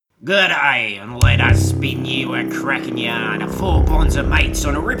G'day, and let us spin you a cracking yarn of four bonds of mates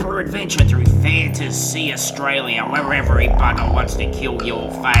on a ripper adventure through Fantasy Australia, where every bugger wants to kill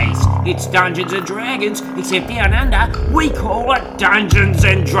your face. It's Dungeons and Dragons, except down under, we call it Dungeons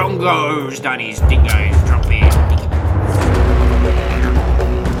and Drongos. Dunnies, dingoes, drop bears,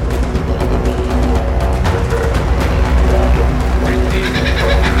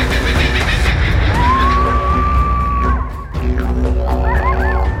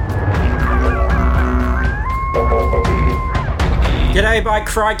 G'day, by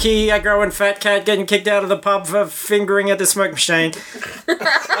crikey, aggro and fat cat getting kicked out of the pub for fingering at the smoke machine. What?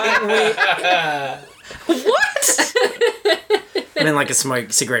 I mean, like a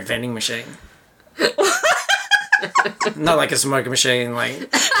cigarette vending machine. Not like a smoker machine, like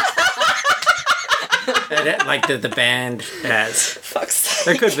the band has. Fuck's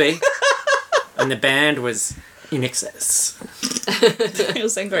sake. It could be. And the band was in excess. It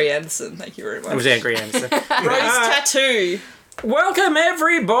was Angry Anderson, thank you very much. It was Angry Anderson. Rose Tattoo. Welcome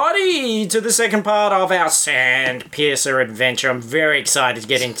everybody to the second part of our Sandpiercer adventure. I'm very excited to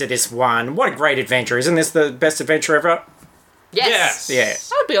get into this one. What a great adventure. Isn't this the best adventure ever? Yes. Yeah.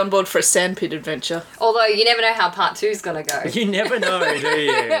 I'd be on board for a sandpit adventure. Although you never know how part 2's going to go. You never know, do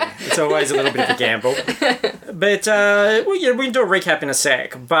you? It's always a little bit of a gamble. But, we can do a recap in a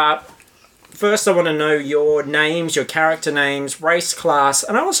sec. But first I want to know your names, your character names, race, class,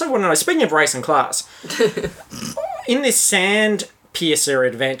 and I also want to know, speaking of race and class, in this Sandpiercer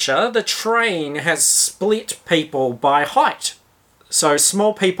adventure, the train has split people by height. So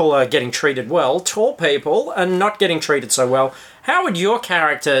small people are getting treated well, tall people are not getting treated so well. How would your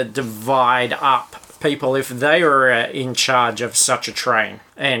character divide up people if they were in charge of such a train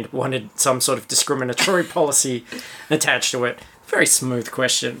and wanted some sort of discriminatory policy attached to it? Very smooth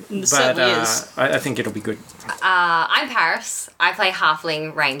question, but I think it'll be good. I'm Paris. I play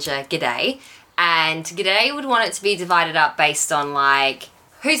Halfling Ranger G'day. And G'day would want it to be divided up based on, like,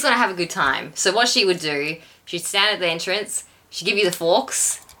 who's going to have a good time. So what she would do, she'd stand at the entrance, she'd give you the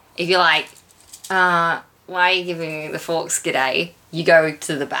forks. If you're like, why are you giving me the forks, G'day? You go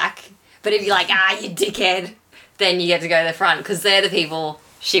to the back. But if you're like, you dickhead, then you get to go to the front, because they're the people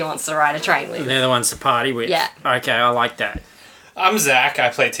she wants to ride a train with. They're the ones to party with. Yeah. Okay, I like that. I'm Zach, I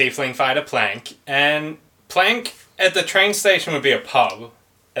play Tiefling Fighter Plank, and Plank at the train station would be a pub,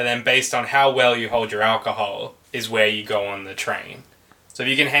 and then based on how well you hold your alcohol is where you go on the train. So if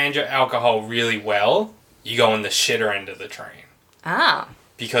you can hand your alcohol really well, you go on the shitter end of the train. Ah.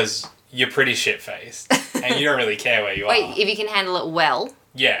 Because you're pretty shit-faced, and you don't really care where you are. Wait, if you can handle it well?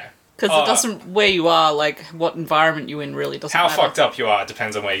 Yeah. Because it doesn't, where you are, like, what environment you're in really doesn't How matter. fucked up you are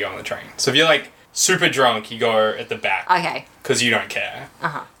depends on where you go on the train. So if you're, like, super drunk, you go at the back. Okay. Because you don't care.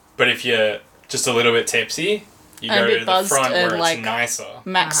 Uh-huh. But if you're just a little bit tipsy, you And a go bit to the buzzed front where and, it's like, nicer.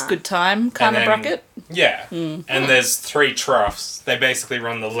 Max good time kind of And then- bracket. Yeah. And there's 3 troughs. They basically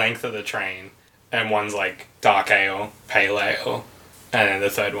run the length of the train. And one's like dark ale, pale ale. And then the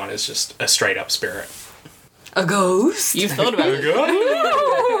third one is just a straight up spirit. A ghost? You've thought about it.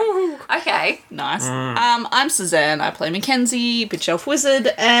 Okay. Nice. I'm Suzanne. I play Mackenzie, Bitch Elf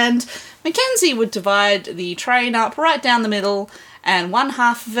Wizard, and Mackenzie would divide the train up right down the middle, and one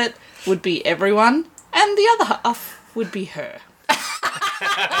half of it would be everyone, and the other half would be her.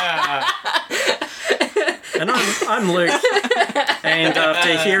 And I'm Luke. And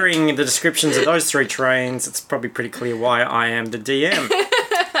after hearing the descriptions of those 3 trains, it's probably pretty clear why I am the DM.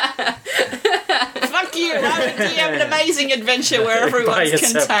 Fuck you! I would DM an amazing adventure where everyone's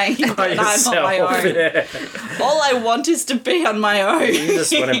yourself. contained, By and I'm on my yourself, own. yeah. All I want is to be on my own. You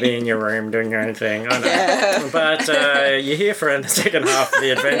just want to be in your room doing your own thing, I know. Yeah. But you're here for the second half of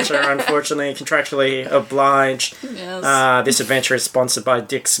the adventure, unfortunately, contractually obliged. Yes. This adventure is sponsored by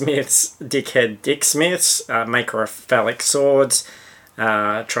Dickhead Dick Smiths, maker of phallic swords,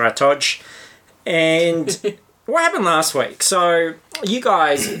 Triatodge. And what happened last week? So, you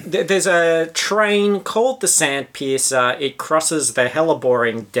guys, there's a train called the Sandpiercer. It crosses the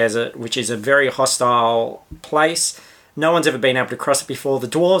Helleborine Desert, which is a very hostile place. No one's ever been able to cross it before. The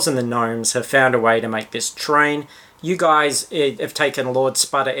dwarves and the gnomes have found a way to make this train. You guys have taken Lord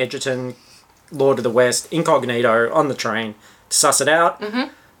Sputter Edgerton, Lord of the West, incognito, on the train to suss it out.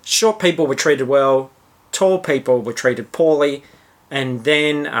 Mm-hmm. Short people were treated well. Tall people were treated poorly. And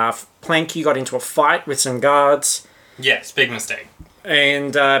then Plank, you got into a fight with some guards. Yes, big mistake.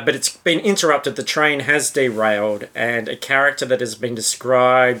 And but it's been interrupted. The train has derailed. And a character that has been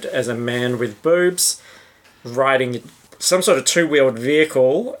described as a man with boobs riding some sort of 2-wheeled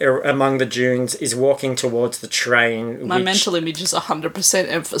vehicle among the dunes is walking towards the train. My mental image is 100%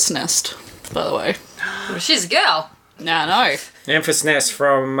 Emphas Nest, by the way. She's a girl. No. Memphis Nest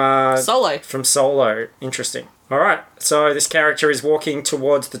from Solo. From Solo. Interesting. All right. So this character is walking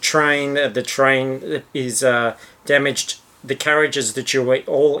towards the train. The train is damaged. The carriages that you're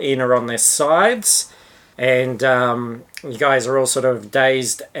all in are on their sides. And you guys are all sort of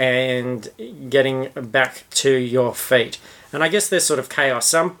dazed and getting back to your feet. And I guess there's sort of chaos.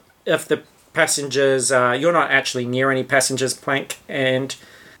 Some of the passengers, you're not actually near any passengers, Plank and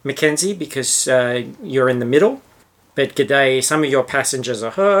Mackenzie, because you're in the middle. But G'day, some of your passengers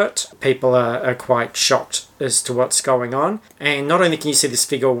are hurt. People are quite shocked as to what's going on. And not only can you see this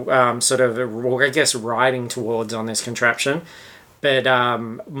figure sort of, I guess, riding towards on this contraption, but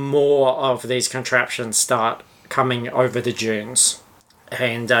more of these contraptions start coming over the dunes.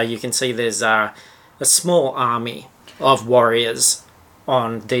 And you can see there's a small army of warriors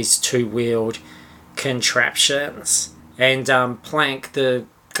on these two-wheeled contraptions. And Plank, the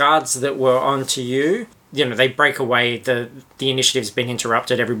guards that were onto you, they break away. The initiative's been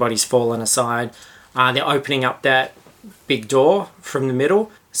interrupted. Everybody's fallen aside. They're opening up that big door from the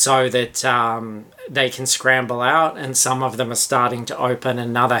middle so that they can scramble out, and some of them are starting to open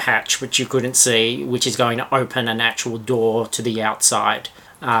another hatch, which you couldn't see, which is going to open an actual door to the outside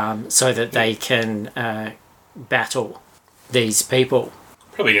so that they can battle these people.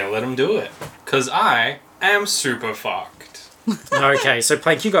 Probably gonna let them do it, because I am super fucked. Okay, so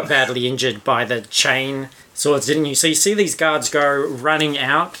Plank, you got badly injured by the chain swords, didn't you? So you see these guards go running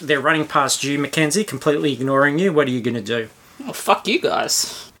out. They're running past you, Mackenzie, completely ignoring you. What are you going to do? Oh, fuck you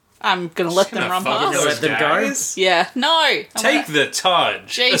guys. I'm going to let them run past. Let them go? Yeah, no. Take the Tudge.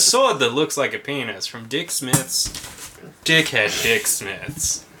 Jeez. A sword that looks like a penis from Dick Smith's Dickhead Dick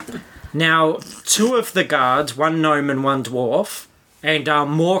Smith's. Now, two of the guards, one gnome and one dwarf, and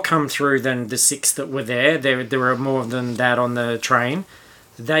more come through than the 6 that were there. There are more than that on the train.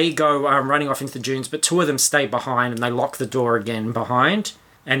 They go running off into the dunes, but 2 of them stay behind and they lock the door again behind,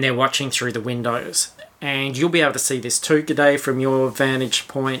 and they're watching through the windows. And you'll be able to see this too, G'day, from your vantage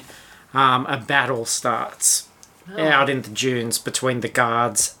point. A battle starts out in the dunes between the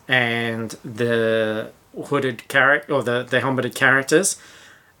guards and the hooded character, or the helmeted characters.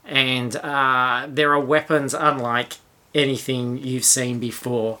 And there are weapons unlike anything you've seen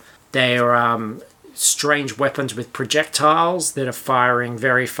before. They are strange weapons with projectiles that are firing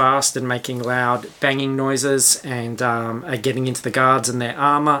very fast and making loud banging noises and are getting into the guards and their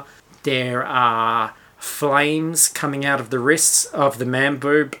armour. There are flames coming out of the wrists of the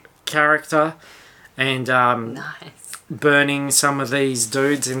man-boob character and Nice. burning some of these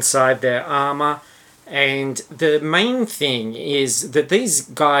dudes inside their armour. And the main thing is that these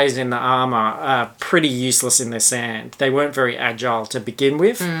guys in the armour are pretty useless in the sand. They weren't very agile to begin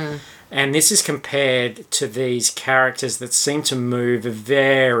with. And this is compared to these characters that seem to move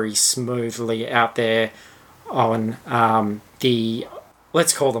very smoothly out there on the,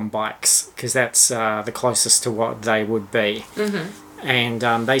 let's call them bikes, because that's the closest to what they would be. And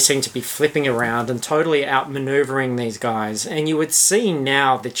they seem to be flipping around and totally outmaneuvering these guys. And you would see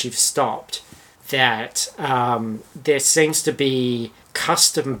now that you've stopped that there seems to be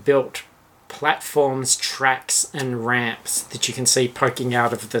custom-built platforms, tracks, and ramps that you can see poking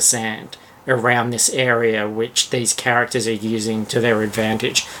out of the sand around this area, which these characters are using to their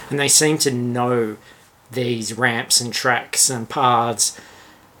advantage. And they seem to know these ramps and tracks and paths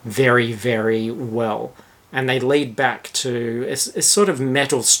very, very well. And they lead back to a sort of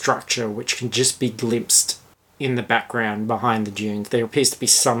metal structure which can just be glimpsed in the background behind the dunes. There appears to be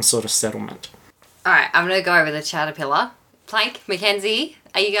some sort of settlement. Alright, I'm gonna go over the Caterpillar. Plank, Mackenzie,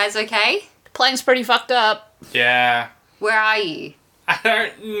 are you guys okay? Plane's pretty fucked up. Yeah. Where are you? I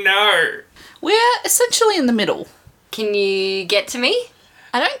don't know. We're essentially in the middle. Can you get to me?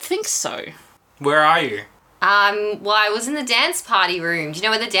 I don't think so. Where are you? Well, I was in the dance party room. Do you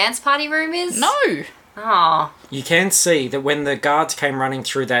know where the dance party room is? No. Oh. You can see that when the guards came running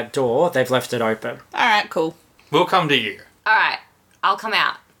through that door, they've left it open. Alright, cool. We'll come to you. Alright, I'll come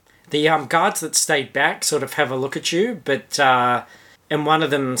out. The guards that stayed back sort of have a look at you, but and one of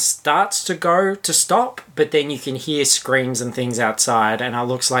them starts to go to stop, but then you can hear screams and things outside, and it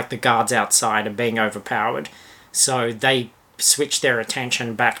looks like the guards outside are being overpowered. So they switch their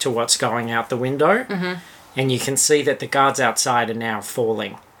attention back to what's going out the window, and you can see that the guards outside are now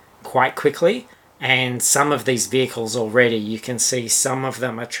falling quite quickly. And some of these vehicles already, you can see some of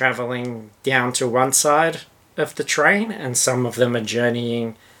them are travelling down to one side of the train, and some of them are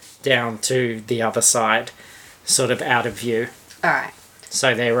journeying down to the other side, sort of out of view. Alright.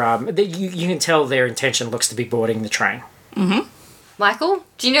 So they're you can tell their intention looks to be boarding the train. Michael,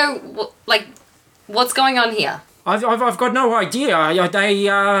 do you know, what's going on here? I've got no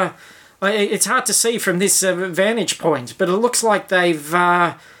idea. It's hard to see from this vantage point, but it looks like they've...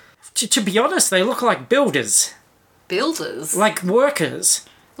 to be honest, they look like builders. Builders? Like workers.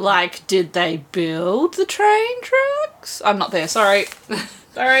 Like, did they build the train tracks? I'm not there, sorry.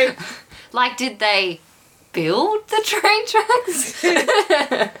 Sorry. Like, did they build the train tracks?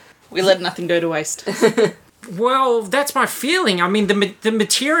 We let nothing go to waste. Well, that's my feeling. I mean, the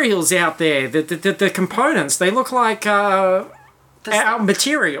materials out there, the components, they look like our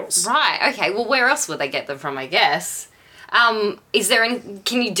materials. Right, okay. Well, where else would they get them from, I guess? Is there any...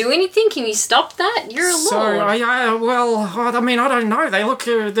 Can you do anything? Can you stop that? You're a lord. So, I don't know. They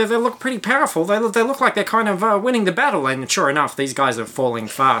look pretty powerful. They look like they're kind of winning the battle. And sure enough, these guys are falling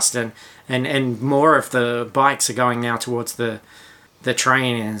fast, and more of the bikes are going now towards the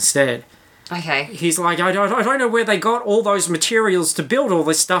train instead. Okay. He's like, I don't know where they got all those materials to build all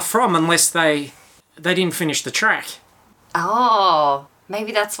this stuff from, unless they didn't finish the track. Oh,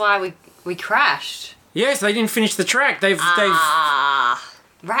 maybe that's why we crashed. Yes, they didn't finish the track. They've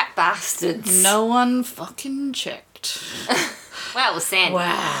Rat bastards. No one fucking checked. Well, it was Sandy.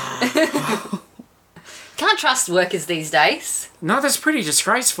 Wow. Can't trust workers these days. No, that's pretty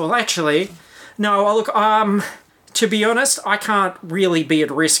disgraceful, actually. No, look, to be honest, I can't really be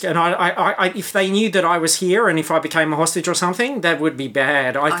at risk, and I if they knew that I was here and if I became a hostage or something, that would be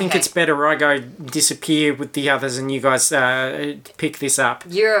bad. I think it's better I go disappear with the others and you guys pick this up.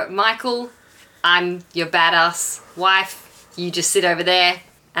 You're Michael, I'm your badass wife, you just sit over there,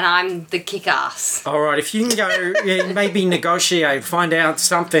 and I'm the kick-ass. Alright, if you can go, maybe negotiate, find out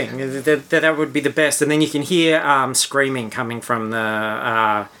something, that would be the best, and then you can hear screaming coming from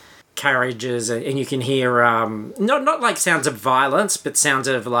the... carriages, and you can hear not like sounds of violence, but sounds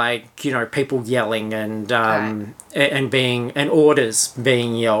of like people yelling and and orders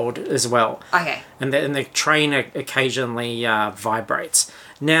being yelled as well. Okay. And the train occasionally vibrates.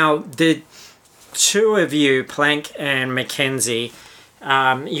 Now the two of you, Plank and Mackenzie,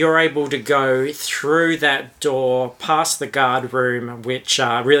 you're able to go through that door, past the guard room, which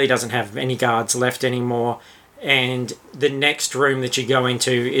really doesn't have any guards left anymore. And the next room that you go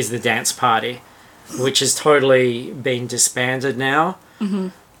into is the dance party, which has totally been disbanded now. Mm-hmm.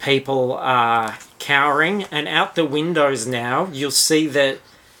 People are cowering, and out the windows now, you'll see that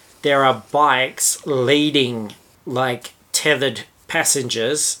there are bikes leading, like, tethered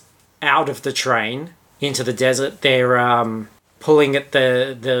passengers out of the train into the desert. They're pulling at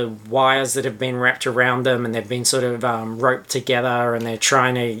the wires that have been wrapped around them, and they've been sort of roped together, and they're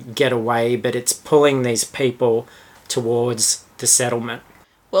trying to get away, but it's pulling these people towards the settlement.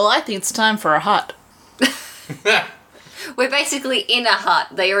 Well, I think it's time for a hut. We're basically in a hut.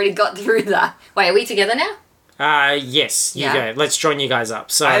 They already got through that. Wait, are we together now? Yes, you Yeah. go. Let's join you guys up.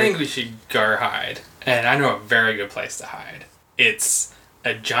 So I think we should go hide. And I know a very good place to hide. It's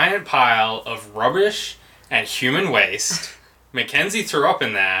a giant pile of rubbish and human waste. Mackenzie threw up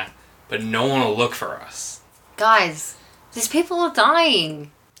in there, but no one will look for us. Guys, these people are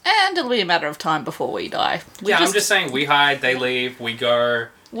dying. And it'll be a matter of time before we die. I'm just saying, we hide, they leave, we go.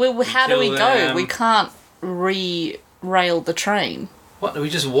 How do we kill go? them. We can't re-rail the train. What, do we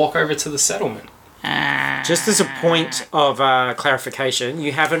just walk over to the settlement? just as a point of clarification,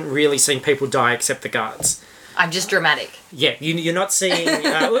 you haven't really seen people die except the guards. I'm just dramatic. Yeah, you're not seeing...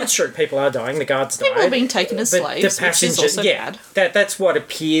 well, it's true, people are dying, the guards died. People are being taken as but slaves, the passengers, which is also yeah, bad. That's what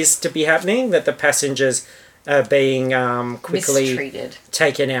appears to be happening, that the passengers are being quickly Mistreated.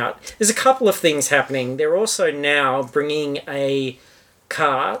 taken out. There's a couple of things happening. They're also now bringing a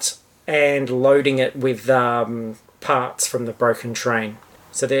cart and loading it with parts from the broken train.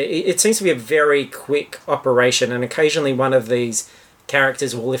 So it seems to be a very quick operation, and occasionally one of these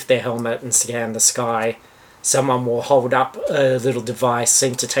characters will lift their helmet and scan the sky. Someone will hold up a little device,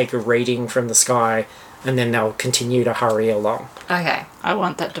 seem to take a reading from the sky, and then they'll continue to hurry along. Okay. I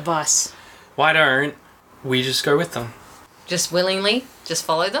want that device. Why don't we just go with them? Just willingly? Just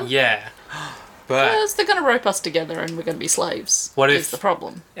follow them? Yeah. But Because they're going to rope us together and we're going to be slaves. What is if- the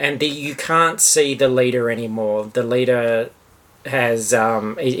problem? And you can't see the leader anymore. The leader has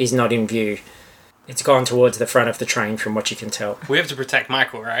is not in view. It's gone towards the front of the train from what you can tell. we have to protect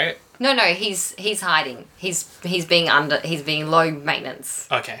Michael, right? No, he's hiding. He's being low maintenance.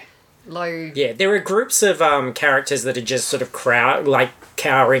 Okay. Low. Yeah, there are groups of characters that are just sort of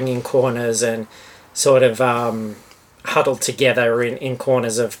cowering in corners and sort of huddled together in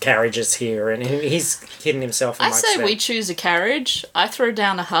corners of carriages here, and he's hidden himself I amongst say them. we choose a carriage, I throw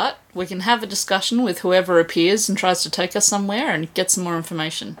down a hut, we can have a discussion with whoever appears and tries to take us somewhere and get some more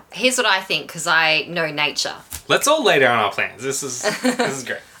information. Here's what I think, because I know nature. Let's all lay down our plans. This is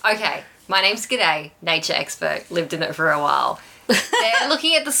great. Okay, my name's G'day, nature expert, lived in it for a while. They're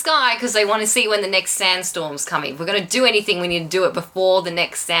looking at the sky because they want to see when the next sandstorm's coming. If we're going to do anything, we need to do it before the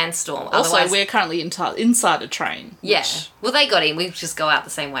next sandstorm. Also, Otherwise, we're currently inside a train. yeah. which- Well, they got in. We just go out the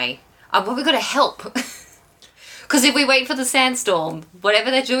same way. But we've got to help. Because if we wait for the sandstorm,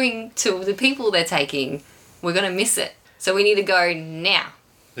 whatever they're doing to the people they're taking, we're going to miss it. So we need to go now.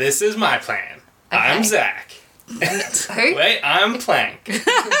 This is my plan. I'm Okay. Zach. Who? Wait, I'm Plank.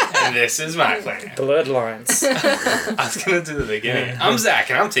 And this is my plan. Blurred lines. I was gonna do the beginning. I'm Zach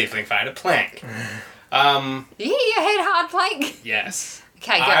and I'm Tiefling Fighter Plank. Yeah, your head hard plank. Yes.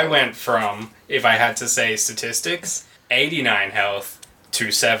 Okay, go. I went from, if I had to say statistics, 89 health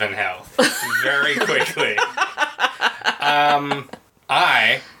to 7 health. Very quickly.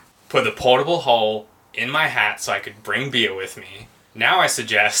 I put the portable hole in my hat so I could bring beer with me. Now I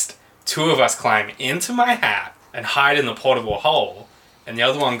suggest 2 of us climb into my hat and hide in the portable hole, and the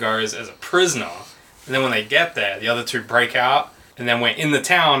other one goes as a prisoner. And then when they get there, the other 2 break out, and then we're in the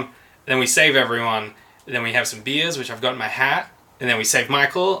town, and then we save everyone, and then we have some beers, which I've got in my hat, and then we save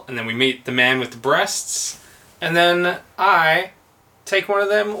Michael, and then we meet the man with the breasts, and then I take one of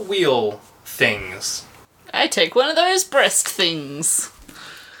them wheel things. I take one of those breast things.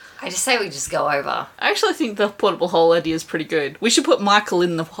 I just say we just go over. I actually think the portable hole idea is pretty good. We should put Michael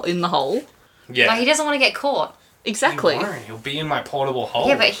in the hole. Yeah. But he doesn't want to get caught. Exactly. He won't. He'll be in my portable hole.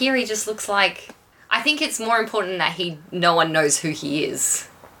 Yeah, but here he just looks like... I think it's more important that no one knows who he is.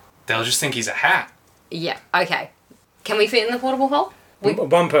 They'll just think he's a hat. Yeah, okay. Can we fit in the portable hole?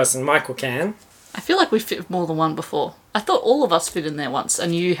 One person, Michael can. I feel like we fit more than one before. I thought all of us fit in there once,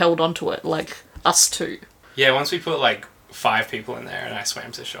 and you held onto it, like us 2. Yeah, once we put like 5 people in there and I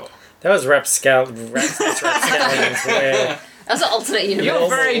swam to shore. That was rapscallions where That was an alternate universe. You're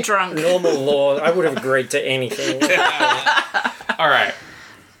very drunk. normal law, I would have agreed to anything. Alright,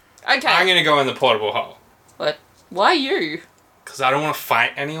 Okay. I'm gonna go in the portable hole. What? Why you? Because I don't want to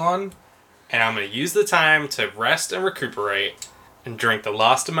fight anyone. And I'm gonna use the time to rest and recuperate and drink the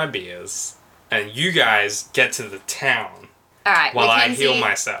last of my beers. And you guys get to the town All right, while I Mackenzie, heal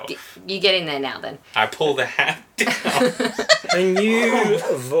myself. You get in there now, then. I pull the hat down. A new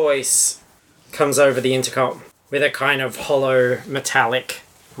voice comes over the intercom with a kind of hollow metallic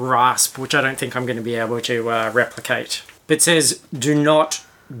rasp, which I don't think I'm going to be able to replicate. It says, "Do not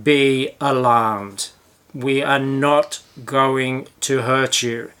be alarmed. We are not going to hurt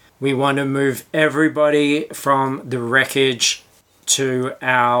you. We want to move everybody from the wreckage to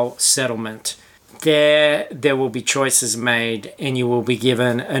our settlement. There will be choices made and you will be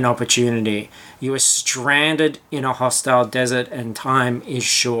given an opportunity. You are stranded in a hostile desert and time is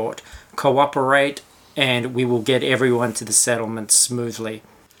short. Cooperate and we will get everyone to the settlement smoothly."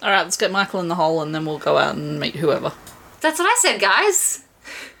 Alright, let's get Michael in the hole and then we'll go out and meet whoever. That's what I said, guys.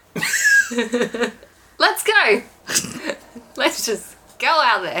 Let's go. Let's just go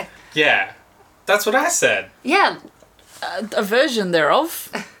out there. Yeah, that's what I said. Yeah. A version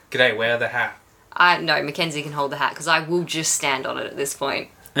thereof. G'day, wear the hat. No, Mackenzie can hold the hat because I will just stand on it at this point.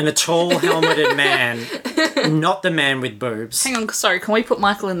 And a tall helmeted man, not the man with boobs, Hang on, sorry, can we put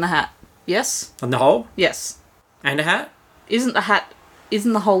Michael in the hat? Yes? on the hole Yes. and a hat. Isn't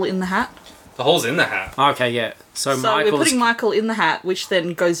the hole in the hat? The hole's in the hat. Okay, yeah. So, So we're Michael's putting Michael in the hat, which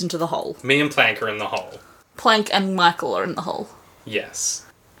then goes into the hole. Me and Plank are in the hole. Plank and Michael are in the hole. Yes.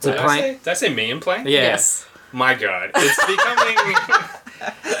 The Did Plank- I say me and Plank? Yeah. Yes. My god. It's becoming...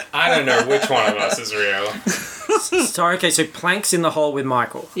 I don't know which one of us is real. So Plank's in the hole with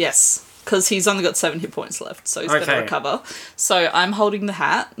Michael. Yes. Because he's only got 7 hit points left, so he's going to Okay. recover. So I'm holding the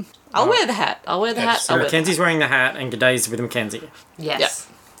hat. I'll wear the hat. I'll wear the hat. So I'll wear the Mackenzie's wearing the hat and G'day's with Mackenzie. Yes. Yep.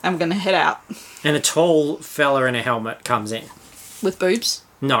 I'm going to head out. And a tall fella in a helmet comes in. With boobs.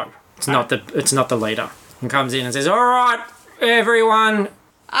 No, it's not the leader. And comes in and says, "All right, everyone.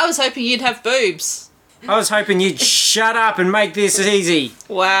 I was hoping you'd have boobs. I was hoping you'd shut up and make this easy."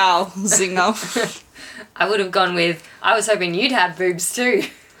 Wow, zinger. I would have gone with, I was hoping you'd have boobs too.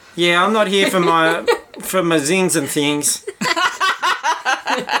 Yeah, I'm not here for my zings and things.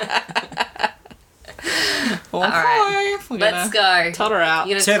 Okay, we're Let's gonna go. totter out.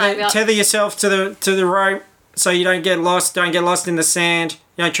 You're gonna climb up. Tether yourself to the rope so you don't get lost. Don't get lost in the sand.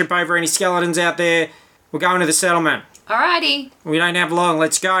 You don't trip over any skeletons out there. We're going to the settlement. Alrighty. We don't have long.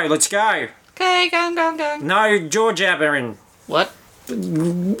 Let's go. Let's go. Okay, go. No jaw jabbering. What?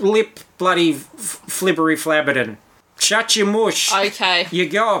 Lip bloody flibbery flabberton. Shut your mush. Okay, You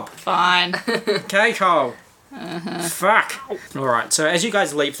gob. fine. Cake hole. Fuck. Alright, so as you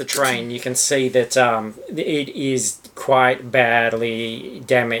guys leave the train, you can see that it is quite badly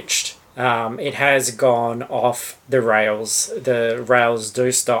damaged. It has gone off the rails. The rails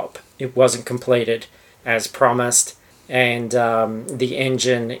do stop. It wasn't completed as promised. and the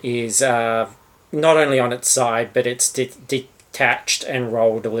engine is not only on its side, but it's detached and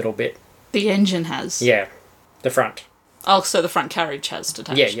rolled a little bit. The engine has. Yeah, the front. Oh, so the front carriage has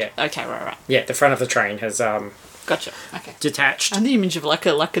detached. Yeah. Okay, right. Yeah, the front of the train has Gotcha. Okay. detached. And the image of like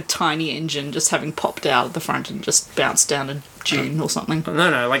a tiny engine just having popped out of the front and just bounced down a dune or something.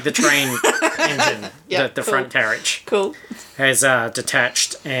 No, like the train engine, Yeah, the cool. front carriage Cool. has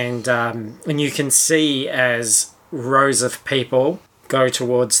detached, and you can see as rows of people go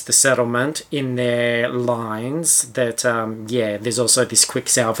towards the settlement in their lines that there's also this quick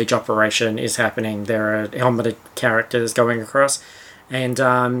salvage operation is happening. There are helmeted characters going across and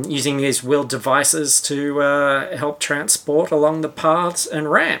using these wheeled devices to help transport along the paths and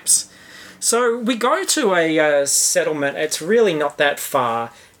ramps. So we go to a settlement. It's really not that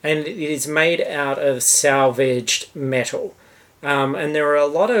far, and it is made out of salvaged metal. And there are a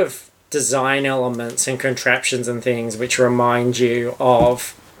lot of design elements and contraptions and things which remind you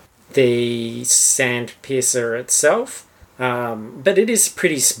of the Sandpiercer itself. But it is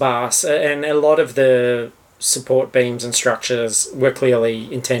pretty sparse, and a lot of the support beams and structures were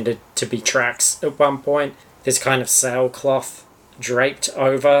clearly intended to be tracks at one point. There's kind of sailcloth draped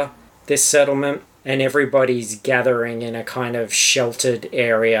over this settlement, and everybody's gathering in a kind of sheltered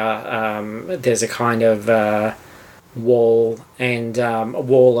area. There's a kind of wall and a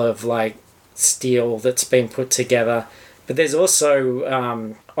wall of like steel that's been put together, but there's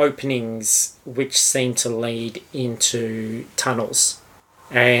also openings which seem to lead into tunnels,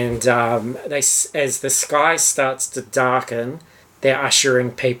 and as the sky starts to darken, they're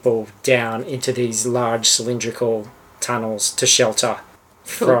ushering people down into these large cylindrical tunnels to shelter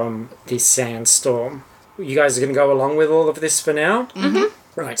from this sandstorm. You guys are going to go along with all of this for now?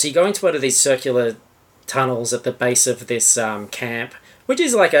 Mm-hmm. Right, so you go into one of these circular tunnels at the base of this camp, which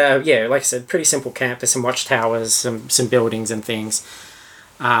is like like I said, pretty simple camp. There's some watchtowers, some buildings and things.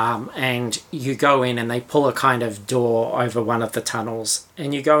 And you go in and they pull a kind of door over one of the tunnels,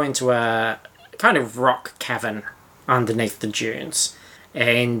 and you go into a kind of rock cavern underneath the dunes.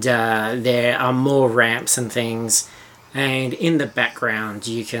 And there are more ramps and things, and in the background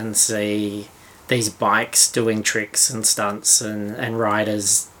you can see these bikes doing tricks and stunts and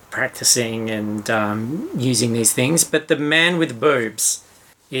riders practicing and using these things. But the man with boobs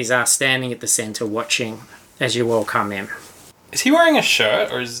is standing at the centre watching as you all come in. Is he wearing a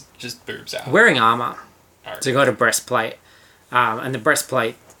shirt or is just boobs out? Wearing armour. Alright. So you got a breastplate. And the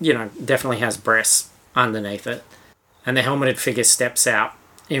breastplate, definitely has breasts underneath it. And the helmeted figure steps out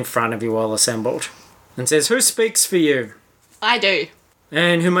in front of you all assembled and says, "Who speaks for you? I do.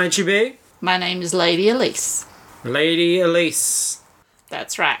 And who might you be?" My name is Lady Elise. Lady Elise.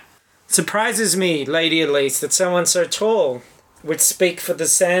 That's right. Surprises me, Lady Elise, that someone so tall would speak for the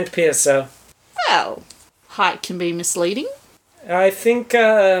Sandpiercer. Well, height can be misleading. I think,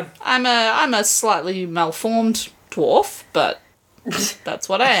 I'm a slightly malformed dwarf, but that's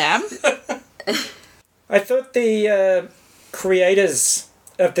what I am. I thought the creators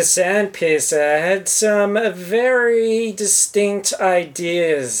of the Sandpiercer had some very distinct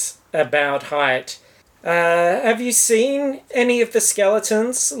ideas about height. Have you seen any of the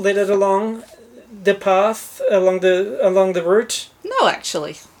skeletons littered along the path, along the route? No,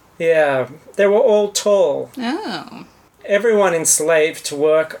 actually. Yeah, they were all tall. Oh. Everyone enslaved to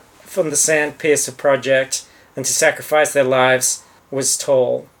work from the Sandpiercer project and to sacrifice their lives was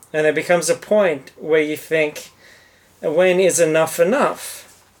tall. And there becomes a point where you think, when is enough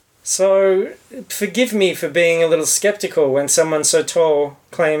enough? So, forgive me for being a little skeptical when someone so tall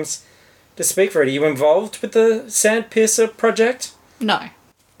claims to speak for it. Are you involved with the Sandpiercer project? No.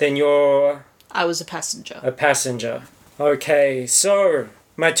 Then you're I was a passenger. a passenger. Okay, so,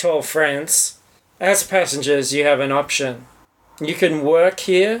 my tall friends, as passengers you have an option. You can work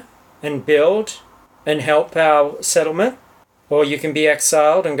here and build and help our settlement, or you can be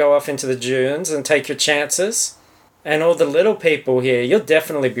exiled and go off into the dunes and take your chances. And all the little people here, you'll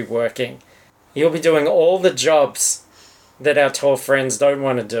definitely be working. You'll be doing all the jobs that our tall friends don't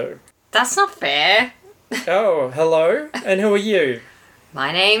want to do. That's not fair. Oh, hello? And who are you?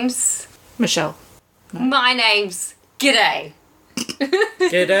 My name's Michelle. G'day.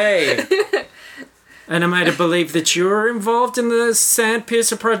 G'day. And am I to believe that you're involved in the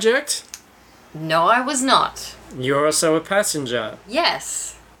Sandpiercer project? No, I was not. You're also a passenger.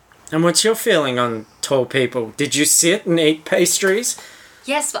 Yes. And what's your feeling on tall people? Did you sit and eat pastries?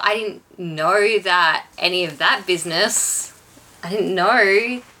 Yes, but I didn't know that any of that business. I didn't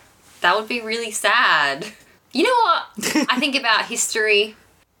know. That would be really sad. You know what? I think about history,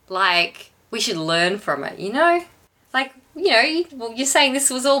 like, we should learn from it, you know? Like, you're saying this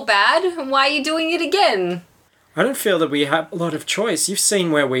was all bad, and why are you doing it again? I don't feel that we have a lot of choice. You've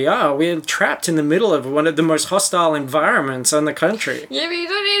seen where we are. We're trapped in the middle of one of the most hostile environments in the country. Yeah, but you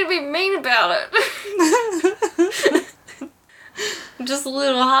don't need to be mean about it. I'm just a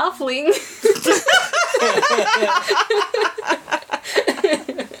little halfling.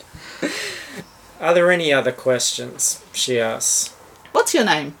 Are there any other questions? She asks. What's your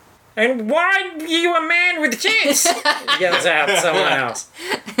name? And why are you a man with tits? Yells out someone else.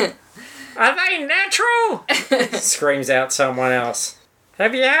 Are they natural? Screams out someone else.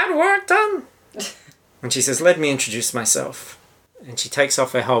 Have you had work done? And she says, let me introduce myself. And she takes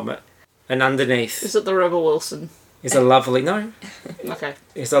off her helmet. And underneath Is it the Rebel Wilson? is a lovely, Okay.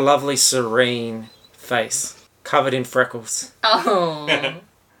 is a lovely serene face. Covered in freckles. Oh.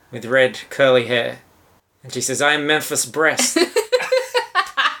 With red curly hair. And she says, I am Memphis Breast.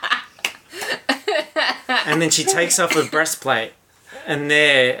 And then she takes off her breastplate. And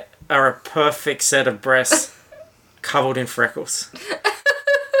there are a perfect set of breasts covered in freckles.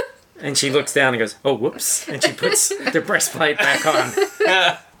 And she looks down and goes, oh, whoops. And she puts the breastplate back on.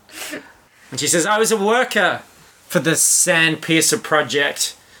 And she says, I was a worker for the Sandpiercer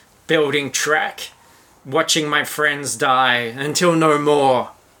Project building track, watching my friends die until no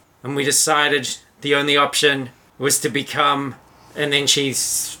more. And we decided the only option was to become... And then she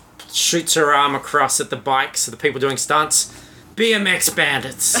shoots her arm across at the bikes of the people doing stunts. BMX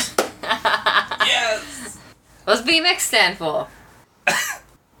bandits. Yes! What's BMX stand for?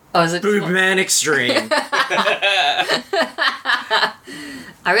 Oh, is it? Boob Man Extreme.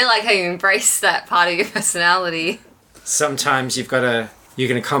 I really like how you embrace that part of your personality. Sometimes you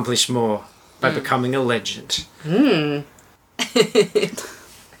can accomplish more by becoming a legend.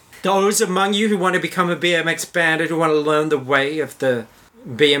 Those among you who want to become a BMX bandit, who want to learn the way of the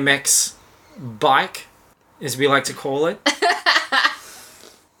BMX bike, as we like to call it.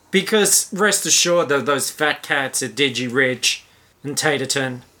 Because rest assured that those fat cats at Digi Ridge and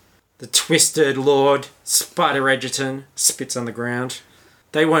Taterton, the Twisted Lord, Spider Edgerton, spits on the ground.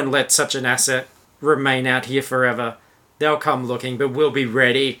 They won't let such an asset remain out here forever. They'll come looking, but we'll be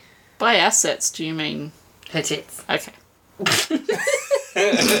ready. By assets, do you mean... Her tits. Okay.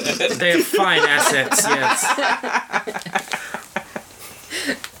 They have fine assets, yes.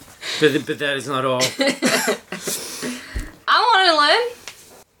 But that is not all. I want to learn.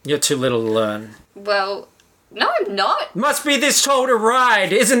 You're too little to learn. Well, no, I'm not. Must be this told to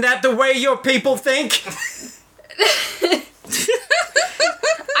ride. Isn't that the way your people think?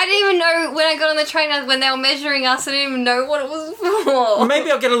 I didn't even know when I got on the train when they were measuring us. I didn't even know what it was for.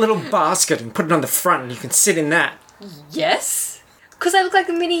 Maybe I'll get a little basket and put it on the front and you can sit in that. Yes, because I look like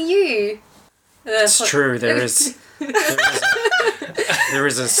a mini you. It's true, there is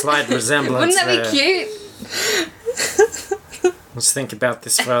a slight resemblance. Wouldn't that there. be cute? Let's think about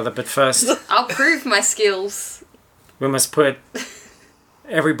this further, but first I'll prove my skills. we must put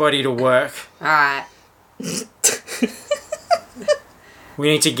everybody to work. Alright. We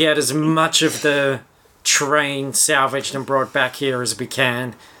need to get as much of the train salvaged and brought back here as we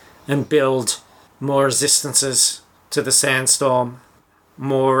can and build more resistances to the sandstorm,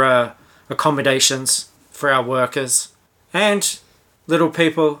 more accommodations for our workers. And, little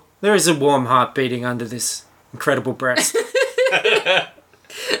people, there is a warm heart beating under this incredible breast.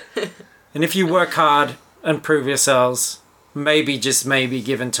 And if you work hard and prove yourselves, maybe, just maybe,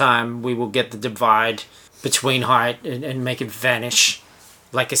 given time, we will get the divide between height and make it vanish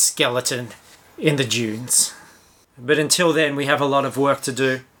like a skeleton in the dunes. But until then, we have a lot of work to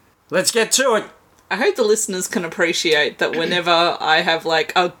do. Let's get to it! I hope the listeners can appreciate that whenever I have,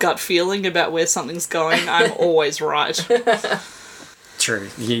 like, a gut feeling about where something's going, I'm always right. True,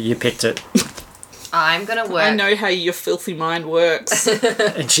 you picked it. I'm gonna work. I know how your filthy mind works.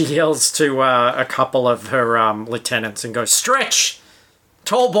 And she yells to a couple of her lieutenants and goes, Stretch!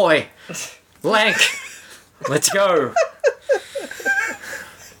 Tall boy! Lank! Let's go!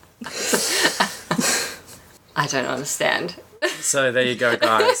 I don't understand. So there you go,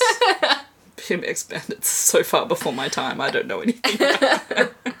 guys. BMX Bandits so far before my time, I don't know anything.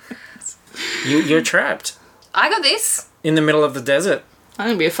 You're trapped I got this. in the middle of the desert. I'm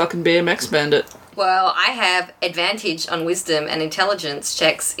gonna be a fucking BMX bandit. Well, I have advantage on wisdom and intelligence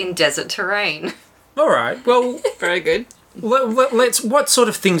checks in desert terrain. Alright, well, Very good. let's. What sort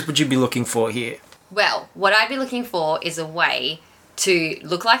of things would you be looking for here? Well, what I'd be looking for is a way to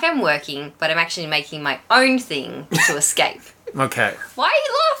look like I'm working, but I'm actually making my own thing to escape. Okay. Why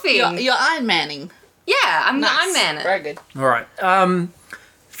are you laughing? You're Iron Manning. Yeah, I'm Nice. Iron Man. Very good. Alright.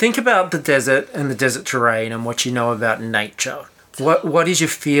 Think about the desert and the desert terrain and what you know about nature. What is your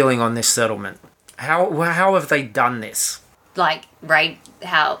feeling on this settlement? How have they done this? Like, rate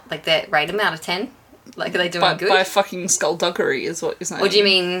them out of 10? Like, are they doing By, good? by fucking skullduggery is what you're saying. What do you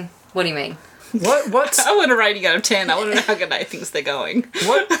mean? What do you mean? What's I want a rating out of 10. I want to know how G'day thinks they're going.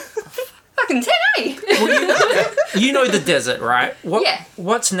 what? Fucking 10, You know the desert, right? Yeah.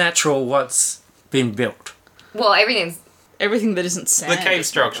 What's natural? What's been built? Well, everything's... Everything that isn't sand. The cave is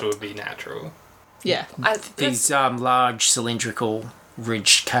structure would be natural. Yeah. These large cylindrical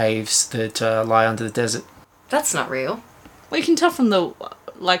ridged caves that lie under the desert. That's not real. Well, you can tell from the,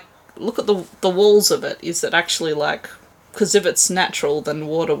 like, look at the walls of it. Is it actually, like... Because if it's natural, then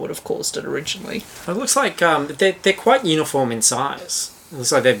water would have caused it originally. It looks like they're quite uniform in size. It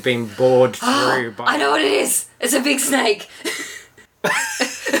looks like they've been bored through by... I know what it is. It's a big snake.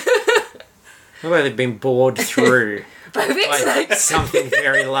 Looks like they've been bored through By a big by snake. something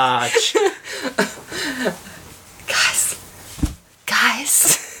very large.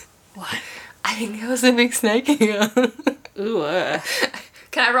 Guys. What? I think there was a big snake here. Ooh,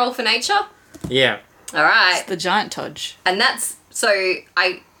 Can I roll for nature? Yeah. Alright. the giant tudge. And that's... So,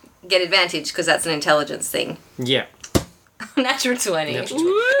 I get advantage because that's an intelligence thing. Yeah. Natural 20. Natural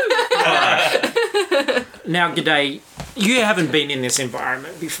 20. Now, G'day, you haven't been in this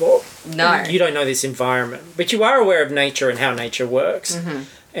environment before. No. You don't know this environment, but you are aware of nature and how nature works. Mm-hmm.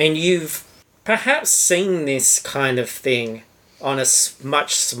 And you've perhaps seen this kind of thing on a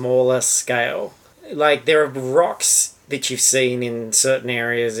much smaller scale. Like, there are rocks that you've seen in certain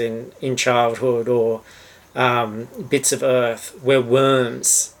areas in childhood, or bits of earth where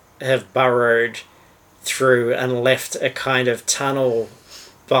worms have burrowed through and left a kind of tunnel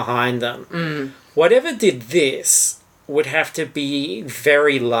behind them. Whatever did this would have to be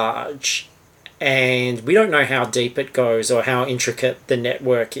very large, and we don't know how deep it goes or how intricate the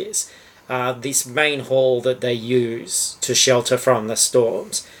network is. This main hall that they use to shelter from the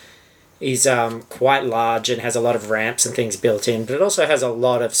storms is quite large and has a lot of ramps and things built in, but it also has a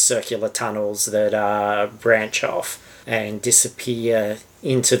lot of circular tunnels that branch off and disappear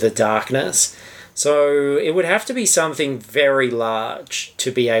into the darkness. So it would have to be something very large to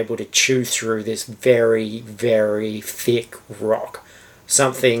be able to chew through this very, very thick rock.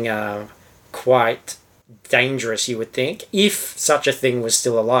 Something quite dangerous, you would think. If such a thing was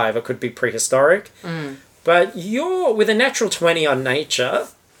still alive, it could be prehistoric. But you're, with a natural 20 on nature,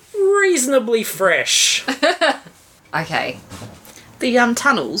 reasonably fresh. Okay. The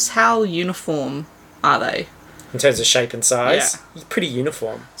tunnels, how uniform are they? In terms of shape and size, pretty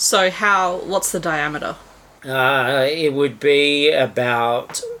uniform. So what's the diameter? It would be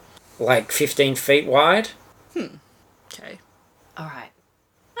about like 15 feet wide. Okay. Alright.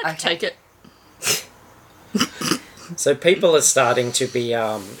 I can take it. So people are starting to be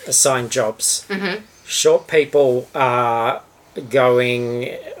assigned jobs. Short people are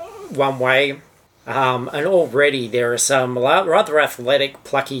going one way, and already there are some rather athletic,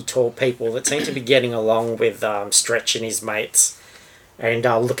 plucky, tall people that seem to be getting along with Stretch and his mates, and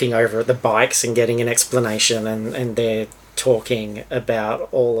looking over at the bikes and getting an explanation, and they're talking about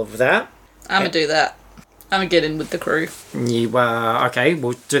all of that. I'm gonna do that. I'm gonna get in with the crew. You okay,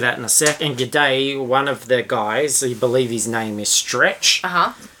 we'll do that in a sec. And G'day, one of the guys, I believe his name is Stretch,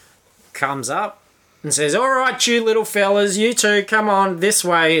 comes up and says, "All right, you little fellas, you two, come on this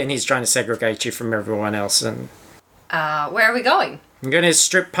way." And he's trying to segregate you from everyone else. And Where are we going? I'm going to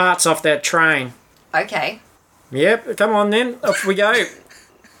strip parts off that train. Okay. Yep, come on then, off we go.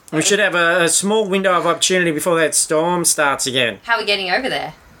 We should have a small window of opportunity before that storm starts again. How are we getting over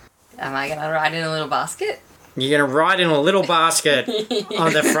there? Am I gonna ride in a little basket? You're going to ride in a little basket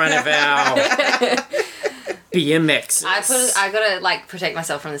on the front of our BMX. I gotta like protect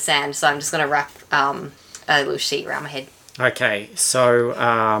myself from the sand, so I'm just gonna wrap a little sheet around my head. Okay, so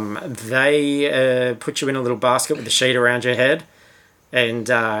they put you in a little basket with the sheet around your head, and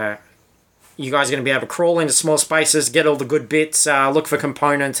you guys are going to be able to crawl into small spaces, get all the good bits, look for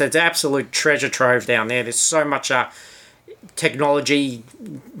components. It's absolute treasure trove down there. There's so much technology.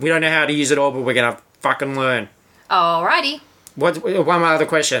 We don't know how to use it all, but we're going to fucking learn. Alrighty. One other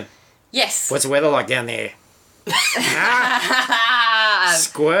question. Yes. What's the weather like down there?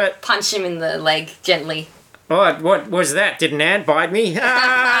 Squirt. Punch him in the leg gently. What was that? Did an ant bite me?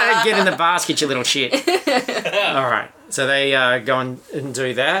 Get in the basket, you little shit. All right. So they go and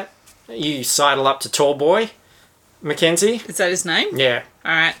do that. You sidle up to Tall Boy, Mackenzie. Is that his name? Yeah.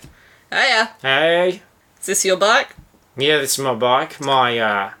 Alright. Hiya. Hey. Is this your bike? Yeah, this is my bike.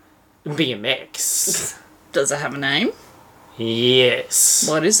 My BMX. Does it have a name? Yes.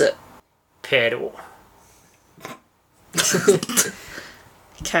 What is it? Pedal.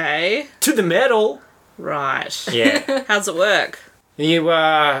 Okay. To the metal. Right. Yeah. How's it work? You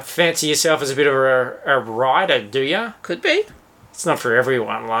fancy yourself as a bit of a rider, do ya? Could be. It's not for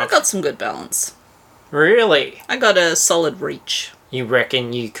everyone, I love. got some good balance. Really? I got a solid reach. You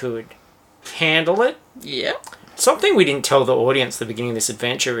reckon you could handle it? Yeah. Something we didn't tell the audience at the beginning of this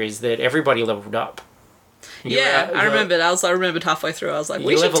adventure is that everybody leveled up. I remembered. I remembered halfway through. I was like,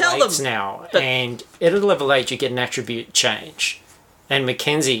 we You're should level tell 8s them. now, But- and at a level 8 you get an attribute change. And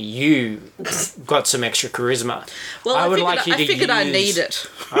Mackenzie, you got some extra charisma. Well, I I, would figured, like you I to figured I use- need it.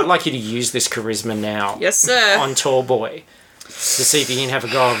 I'd like you to use this charisma now Yes, sir. on Tallboy to see if you can have a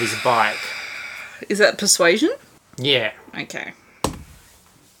go of his bike. Is that persuasion? Yeah. Okay.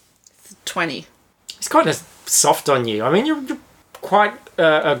 20. He's kind of soft on you. I mean, you're quite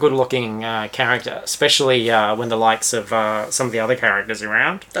a good-looking character, especially when the likes of some of the other characters are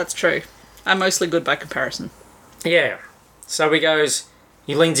around. That's true. I'm mostly good by comparison. Yeah. So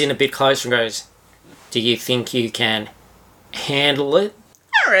he leans in a bit closer and goes, do you think you can handle it?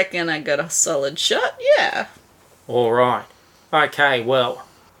 I reckon I got a solid shot. Yeah. All right. Okay, well,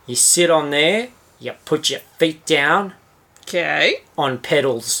 you sit on there, you put your feet down Okay. on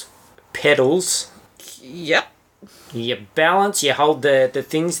pedals, Yep. you balance, you hold the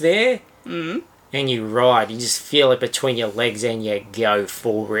things there, and you ride. You just feel it between your legs and you go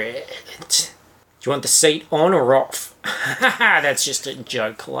for it. Do you want the seat on or off? That's just a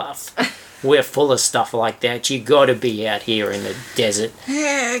joke, love. We're full of stuff like that. You gotta be out here in the desert.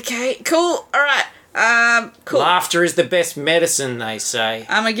 Yeah, okay. Cool. All right. Cool. Laughter is the best medicine, they say.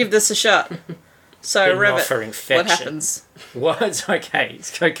 I'm gonna give this a shot. So, But not Revit, for infection. what happens? What? Okay,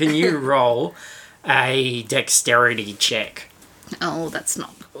 so can you roll a dexterity check? Oh, that's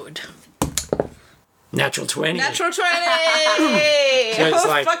not good. Natural 20. Natural 20! So it's Oh,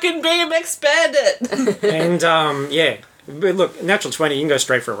 like- fucking BMX Bandit! And, yeah. But look, natural 20, you can go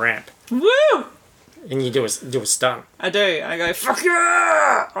straight for a ramp. Woo! And you do a stunt. I do. I go, fuck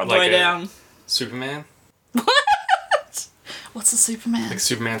yeah! All the Like way a- down. Superman? What's a Superman? Like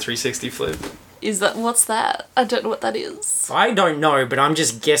Superman 360 flip? What's that? I don't know what that is. I don't know, but I'm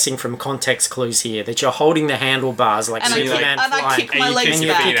just guessing from context clues here that you're holding the handlebars like And, Superman I flying. kick my And you legs kick and your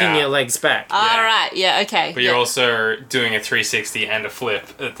you're back. feet kicking out. your legs back. Alright, yeah, okay. But yeah. you're also doing a 360 and a flip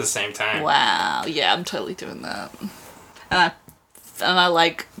at the same time. Wow, yeah, I'm totally doing that. And I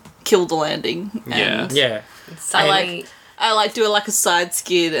like, kill the landing. Yeah. And Yeah. I like do like a side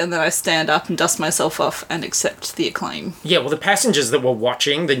skid and then I stand up and dust myself off and accept the acclaim. Yeah, well, the passengers that were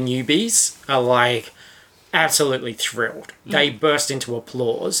watching, the newbies, are like absolutely thrilled. They burst into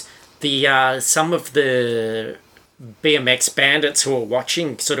applause. Some of the BMX bandits who are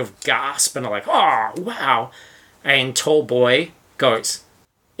watching sort of gasp and are like, oh, wow. And Tallboy goes,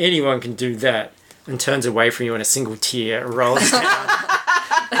 anyone can do that, and turns away from you and a single tear rolls down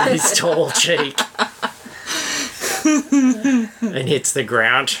his tall cheek and hits the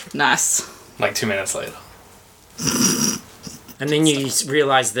ground. Nice. Like 2 minutes later. And then you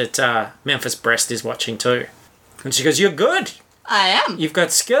realise that Memphis Breast is watching too. And she goes, you're good. I am. You've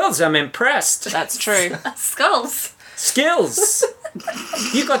got skills. I'm impressed. That's true. Skulls. Skills.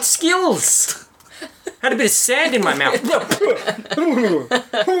 You got skills. Had a bit of sand in my mouth.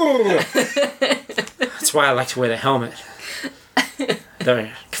 That's why I like to wear the helmet. Though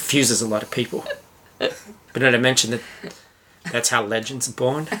it confuses a lot of people. But not to mention that that's how legends are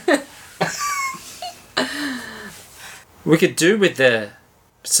born. We could do with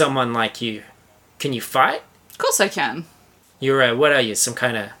someone like you. Can you fight? Of course I can. You're what are you? Some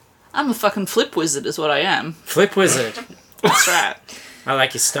kind of I'm a fucking flip wizard is what I am. flip wizard. That's right. I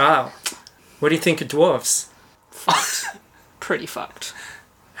like your style. What do you think of dwarves? Fucked. Pretty fucked.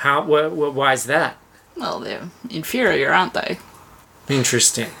 How? Why is that? Well, they're inferior, aren't they?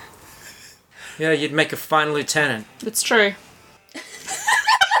 Interesting. Yeah, you'd make a fine lieutenant. It's true.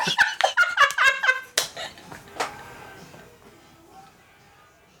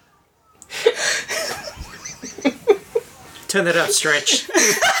 Turn that up, Stretch.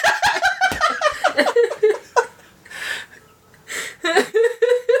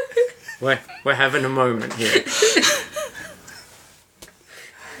 We're having a moment here.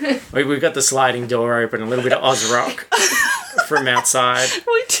 We've got the sliding door open, a little bit of Oz rock from outside.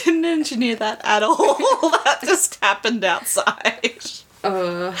 We didn't engineer that at all. That just happened outside.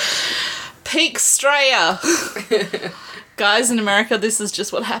 Peak Straya. Guys in America, this is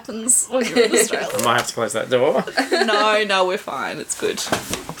just what happens when you're in I Australia. might have to close that door. No, we're fine. It's good.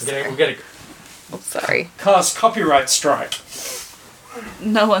 We're gonna Sorry. cause copyright strike.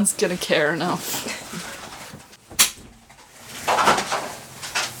 No one's gonna care enough.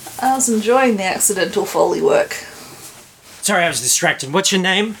 I was enjoying the accidental Foley work. Sorry, I was distracted. What's your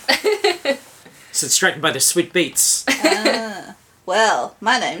name? So distracted by the sweet beats. Well,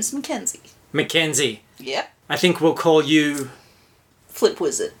 my name's Mackenzie. Mackenzie. Yep. I think we'll call you Flip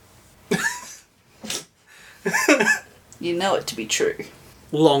Wizard. You know it to be true.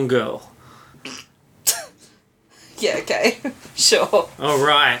 Long girl. Yeah, okay. Sure. All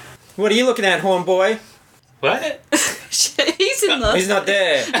right. What are you looking at, Horn Boy? What? He's in the... He's not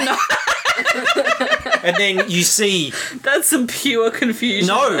there. No. And then you see... That's some pure confusion.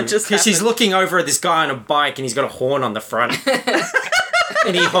 No, that just because she's happened. looking over at this guy on a bike and he's got a horn on the front.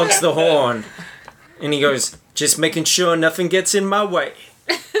 And he honks the horn. And he goes, just making sure nothing gets in my way.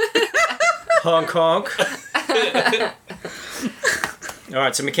 Honk, honk.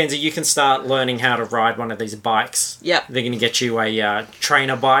 Alright, so Mackenzie, you can start learning how to ride one of these bikes. Yep. They're going to get you a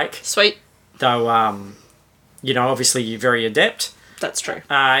trainer bike. Sweet. Though, you know, obviously you're very adept. That's true.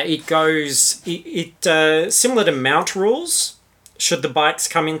 It goes... similar to mount rules, should the bikes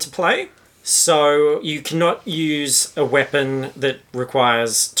come into play. So you cannot use a weapon that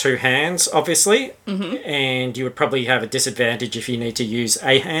requires two hands, obviously. Mm-hmm. And you would probably have a disadvantage if you need to use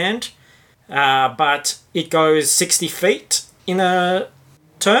a hand. But it goes 60 feet in a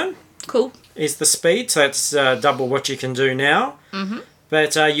turn. Cool. Is the speed, so that's double what you can do now. Mm-hmm.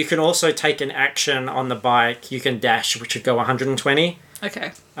 But you can also take an action on the bike. You can dash, which would go 120.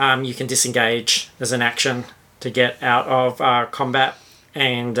 Okay. You can disengage as an action to get out of combat.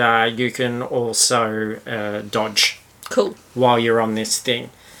 And you can also dodge Cool. while you're on this thing.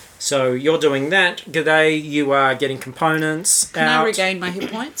 So you're doing that. G'day, you are getting components Can out. I regain my hit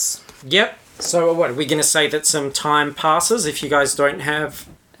points? Yep. So what, are we going to say that some time passes if you guys don't have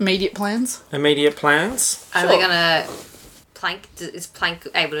Immediate plans? immediate plans? Are they gonna Plank? Is Plank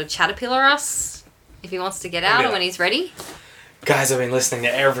able to caterpillar us if he wants to get out Yeah. or when he's ready? Guys, I've been listening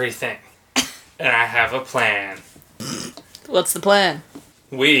to everything. And I have a plan. What's the plan?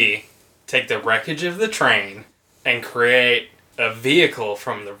 We take the wreckage of the train and create a vehicle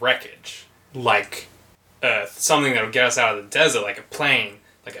from the wreckage. Like something that'll get us out of the desert, like a plane,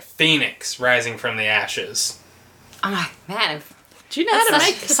 like a phoenix rising from the ashes. I'm like, man, Do you know how to that's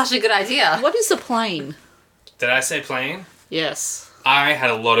make... such a good idea. What is a plane? Did I say plane? Yes. I had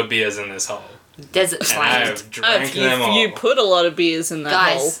a lot of beers in this hole. Desert And plane. I've drank them all. You put a lot of beers in that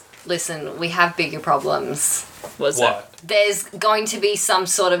Guys, listen, we have bigger problems. hole. What's What? There's going to be some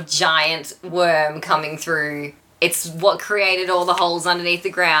sort of giant worm coming through. It's what created all the holes underneath the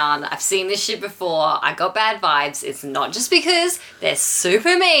ground. I've seen this shit before. I got bad vibes. It's not just because they're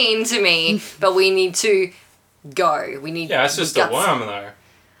super mean to me, but we need to go. We need Yeah, it's just a guts. worm though.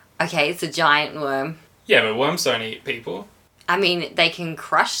 Okay, it's a giant worm. Yeah, but worms don't eat people. I mean, they can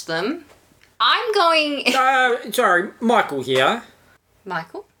crush them. I'm going... Sorry, Michael here.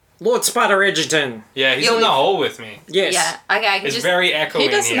 Michael? Lord Sputter Edgerton. Yeah, he's You're in the with- hole with me. Yes. Yeah, okay. I can It's just... very echoey He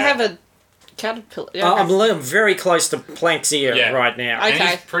doesn't in here. have a caterpillar. I'm very close to Plank's ear Yeah. right now. Okay. And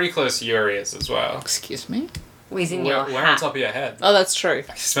he's pretty close to your ears as well. Excuse me? Wheeze in your We're on hat. top of your head. Oh, that's true. I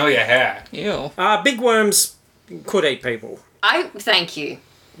can smell your hair. Ew. Big worms could eat people. Thank you.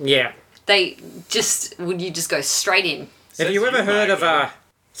 Yeah. They just... Would you just go straight in? Have you ever heard of a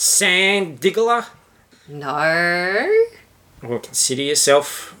sand diggler? No. Well, consider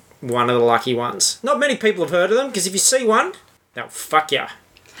yourself one of the lucky ones. Not many people have heard of them, because if you see one, they'll fuck you.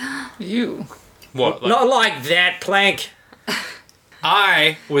 You. What? Like, Not like that, Plank.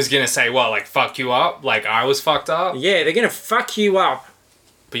 I was gonna say, what, like fuck you up? Like I was fucked up? Yeah, they're going to fuck you up.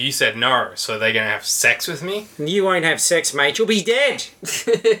 But you said no, so they're gonna have sex with me? And you won't have sex, mate. You'll be dead.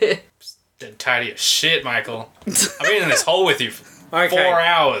 Dead tired of your shit, Michael. I've been in this hole with you for Okay. 4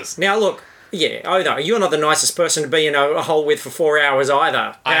 hours. Now, look. Yeah, Odo, you're not the nicest person to be in a hole with for 4 hours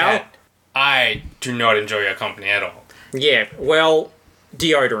either, pal. I do not enjoy your company at all. Yeah, well,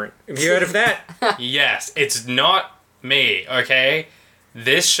 deodorant. Have you heard of that? Yes, it's not me, okay?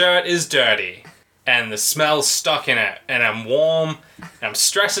 This shirt is dirty, and the smell's stuck in it, and I'm warm, and I'm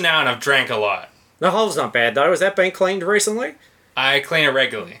stressing out, and I've drank a lot. The hole's not bad, though. Has that been cleaned recently? I clean it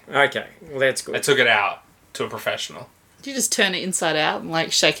regularly. Okay, well, that's I good. took it out to a professional. Do you just turn it inside out and,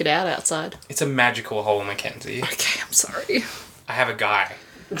 like, shake it out outside? It's a magical hole, Mackenzie. Okay, I'm sorry. I have a guy.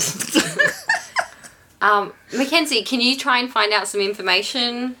 Mackenzie, can you try and find out some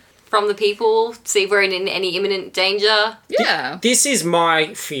information from the people? See if we're in any imminent danger? Yeah. This is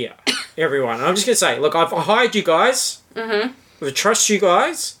my fear, everyone. I'm just going to say, look, I've hired you guys. Mm-hmm. I trust you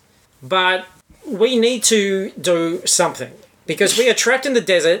guys. But we need to do something. Because we are trapped in the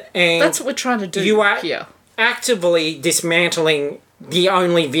desert and That's what we're trying to do You are- here. actively dismantling the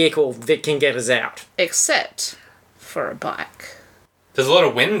only vehicle that can get us out. Except for a bike. There's a lot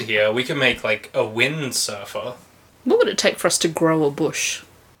of wind here. We could make, like, a windsurfer. What would it take for us to grow a bush?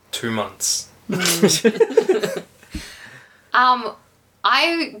 2 months.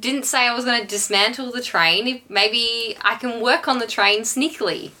 I didn't say I was going to dismantle the train. Maybe I can work on the train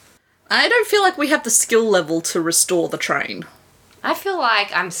sneakily. I don't feel like we have the skill level to restore the train. I feel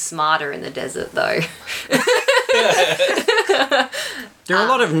like I'm smarter in the desert, though. There are a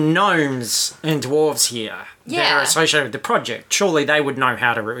lot of gnomes and dwarves here that Yeah. are associated with the project. Surely they would know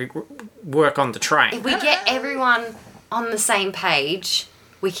how to work on the train. If we get everyone on the same page,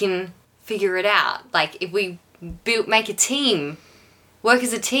 we can figure it out. Like, if we make a team, work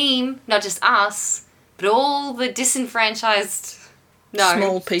as a team, not just us, but all the disenfranchised... No.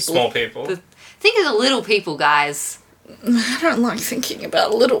 Small people. Small people. Think of the little people, guys. I don't like thinking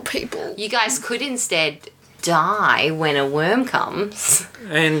about little people. You guys could instead die when a worm comes.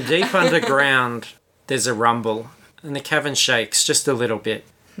 And deep underground, there's a rumble, and the cavern shakes just a little bit.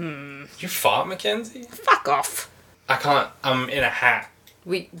 You fart, Mackenzie? Fuck off. I can't. I'm in a hat.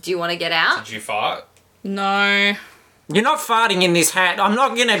 Do you want to get out? Did you fart? No. You're not farting in this hat. I'm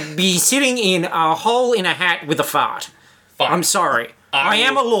not going to be sitting in a hole in a hat with a fart. Fine. I'm sorry. I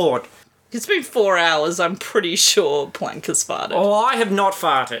am a lord. It's been 4 hours. I'm pretty sure Plank has farted. Oh, I have not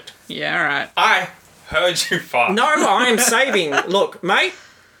farted. Yeah, alright. I heard you fart. No, I am saving. Look, mate,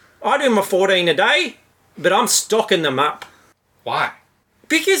 I do my 14 a day, but I'm stocking them up. Why?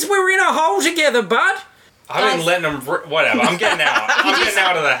 Because we're in a hole together, bud. I've been Guys. letting them... Whatever. I'm getting out. I'm getting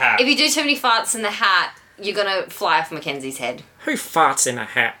out of the hat. If you do too many farts in the hat, you're gonna fly off Mackenzie's head. Who farts in a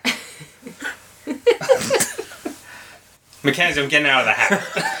hat? Mackenzie, I'm getting out of the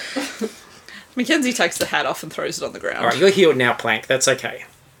hat. Mackenzie takes the hat off and throws it on the ground. All right, you're healed now, Plank. That's okay.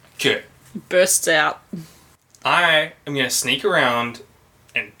 Good. Bursts out. I am going to sneak around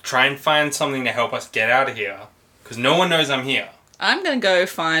and try and find something to help us get out of here. Because no one knows I'm here. I'm going to go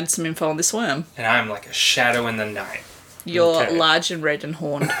find some info on this worm. And I'm like a shadow in the night. You're Okay. large and red and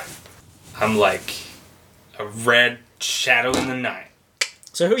horned. I'm like a red shadow in the night.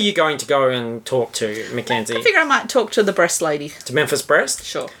 So who are you going to go and talk to, Mackenzie? I figure I might talk to the breast lady. To Memphis Breast?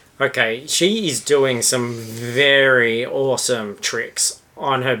 Sure. Okay, she is doing some very awesome tricks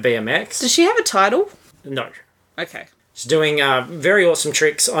on her BMX. Does she have a title? No. Okay. She's doing very awesome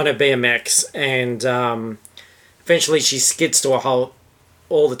tricks on her BMX, and eventually she skids to a halt.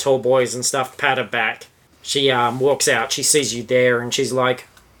 All the tall boys and stuff pat her back. She walks out, she sees you there, and she's like,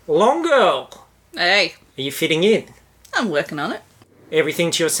 "Long girl, Hey, are you fitting in? I'm working on it. Everything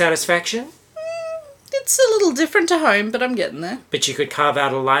to your satisfaction? It's a little different to home, but I'm getting there. But you could carve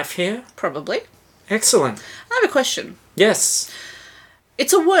out a life here? Probably. Excellent. I have a question. Yes.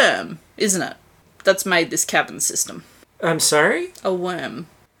 It's a worm, isn't it? That's made this cavern system. I'm sorry? A worm.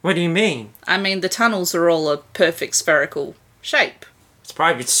 What do you mean? I mean, the tunnels are all a perfect spherical shape. Its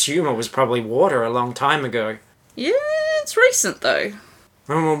private humour was probably water a long time ago. Yeah, it's recent though.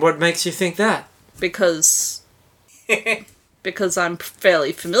 Well, what makes you think that? Because I'm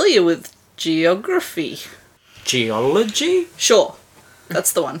fairly familiar with geography. Geology? Sure,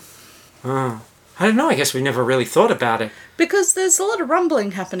 that's the one. Oh. I don't know, I guess we never really thought about it. Because there's a lot of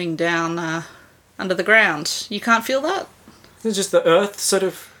rumbling happening down under the ground. You can't feel that? It's just the earth sort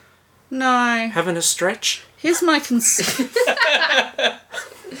of No. having a stretch. Here's my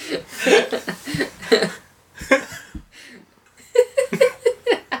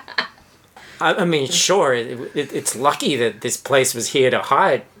I mean, sure, it's lucky that this place was here to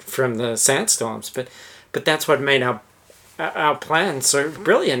hide from the sandstorms, but that's what made our plan so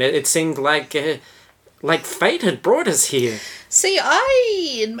brilliant. It seemed like fate had brought us here. See,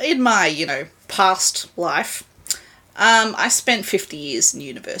 in my, past life, I spent 50 years in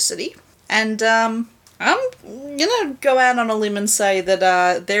university, and I'm gonna go out on a limb and say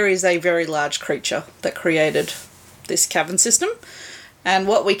that there is a very large creature that created this cavern system, and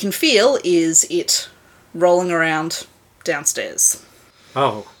what we can feel is it rolling around downstairs.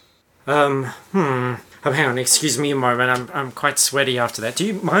 Oh, hang on, excuse me a moment. I'm quite sweaty after that. Do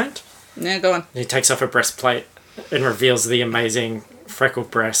you mind? Now go on. He takes off her breastplate and reveals the amazing freckled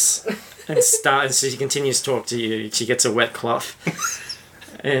breasts. And she continues to talk to you. She gets a wet cloth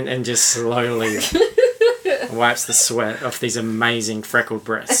and just slowly wipes the sweat off these amazing freckled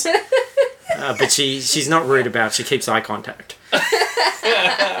breasts. But she's not rude about it. She keeps eye contact.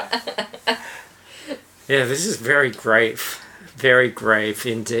 Yeah, this is very grave. Very grave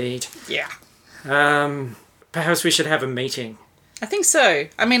indeed. Yeah. Perhaps we should have a meeting. I think so.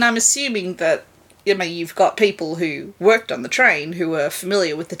 I mean, I'm assuming that you've got people who worked on the train who are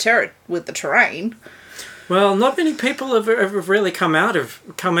familiar with the terrain. Well, not many people have really come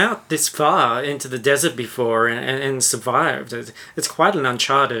out this far into the desert before and survived. It's quite an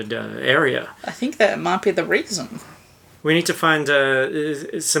uncharted area. I think that might be the reason. We need to find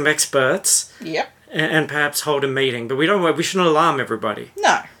some experts Yep. and perhaps hold a meeting. But we shouldn't alarm everybody.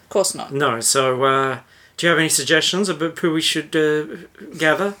 No, of course not. No. So, do you have any suggestions about who we should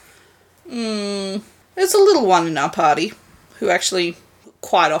gather? There's a little one in our party who actually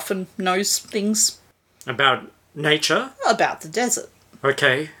quite often knows things About nature? about the desert.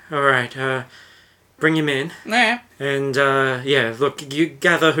 Okay, alright. Bring him in. Yeah. And, yeah, look, you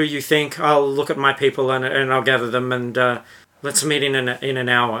gather who you think. I'll look at my people and I'll gather them and, let's meet in an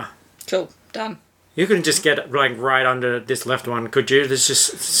hour. Cool. Done. You couldn't just get, like, right under this left one, could you? There's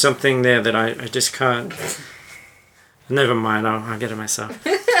just something there that I just can't... Never mind, I'll get it myself.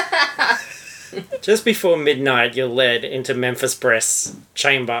 Just before midnight, you're led into Memphis Breast's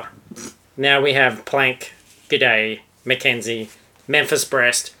chamber. Now we have Plank, G'day, Mackenzie, Memphis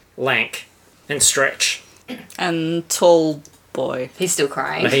Breast, Lank, and Stretch. And tall boy. He's still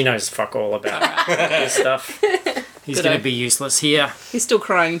crying. He knows fuck all about this stuff. He's Good going eye. to be useless here. He's still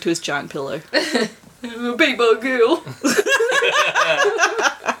crying into his giant pillow. Big boy girl.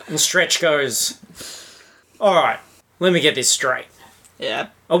 And Stretch goes, alright, let me get this straight. Yeah.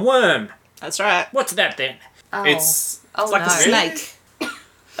 A worm. That's right. What's that then? Oh. It's oh, It's like no. a snake.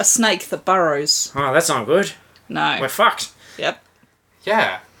 A snake that burrows. Oh, that's not good. No. We're fucked. Yep.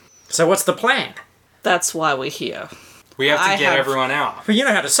 yeah. So what's the plan? That's why we're here. We have to I get have- everyone out. Well, you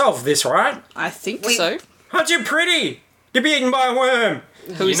know how to solve this, right? I think We- so. Aren't you pretty to be eaten by a worm?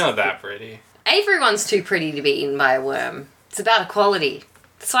 You know that, Pretty. Everyone's too pretty to be eaten by a worm. It's about equality.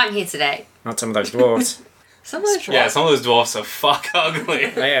 That's why I'm here today. Not some of those dwarves. Some of those Yeah, some of those dwarfs are fuck ugly.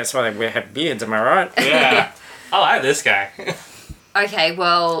 Yeah, that's why they have beards, am I right? Yeah. I like this guy. Okay,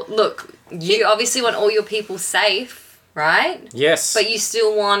 well, look, you obviously want all your people safe, right? Yes. But you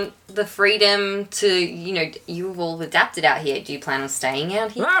still want the freedom to, you've all adapted out here. Do you plan on staying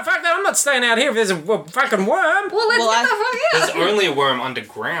out here? Ah, fuck that, I'm not staying out here if there's a fucking worm. Well, let's Well, get the fuck There's out. only a worm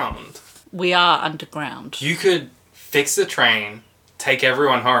underground. We are underground. You could fix the train, take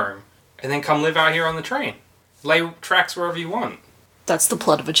everyone home, and then come live out here on the train. Lay tracks wherever you want. That's the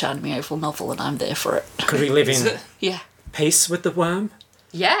plot of a Chad Mieville novel, and I'm there for it. Could we live Is in it? Yeah. peace with the worm?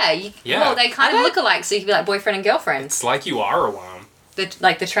 Yeah, Yeah. well, they kind of look alike, so you could be like boyfriend and girlfriend. It's like you are a worm. The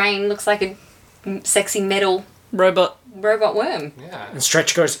train looks like a sexy metal Robot. robot worm. Yeah. And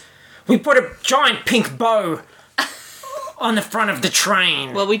Stretch goes, we put a giant pink bow on the front of the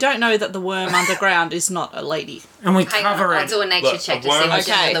train. Well, we don't know that the worm underground is not a lady. And we Hang cover on, I'll it do a nature Look, check a to see worm- what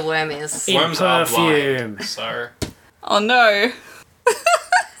Okay. gender the worm is. in Worms are perfume. blind, so... Oh no.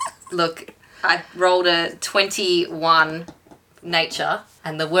 Look, I rolled a 21 nature,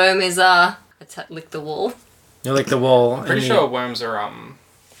 and the worm is lick the wall. You lick the wall. I'm pretty and sure worms are,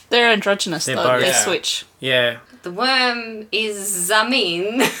 They're androgynous, They're though. both. They Yeah. switch. Yeah. The worm is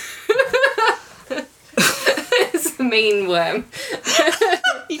Zamin. It's a mean worm.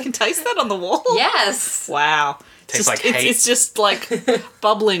 You can taste that on the wall? Yes. Wow. Tastes Just- like it's, hate. it's just like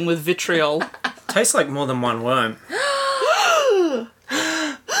bubbling with vitriol. Tastes like more than one worm.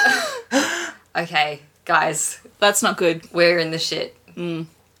 Okay, guys, That's not good. we're in the shit.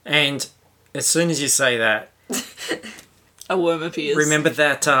 And as soon as you say that, A worm appears. remember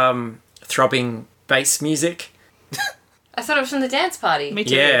that throbbing bass music? I thought it was from the dance party. Me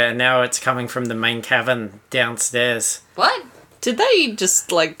too. Yeah, now it's coming from the main cavern downstairs. What? Did they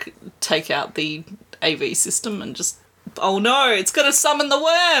just, like, take out the AV system and just... Oh no, it's gonna summon the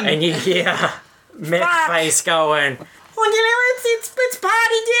worm! And you hear Meth Face going, well, it's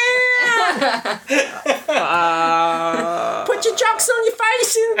party down! Put your jocks on your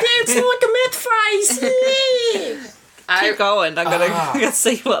face and dance like a meth face! Yeah. Keep going. I'm gonna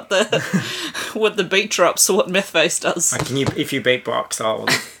see what the beat drops or what Methface does. Can you, if you beatbox, I'll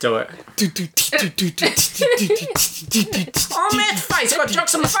do it. Oh, Meth Face, got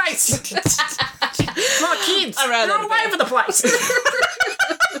jocks on the face! My kids, I ran they're out all of beer. over the place!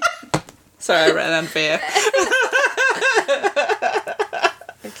 Sorry, I ran out of beer.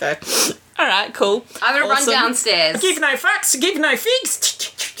 Okay. Alright, cool. I'm gonna Awesome. run downstairs. Give no fucks, give no figs.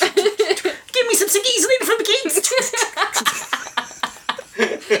 Give me some ciggies and eat for the kids.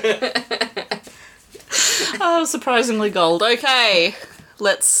 Oh, surprisingly gold. Okay.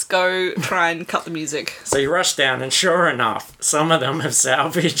 Let's go try and cut the music. So you rush down, and sure enough, some of them have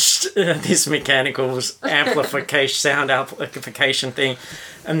salvaged this mechanical sound amplification thing,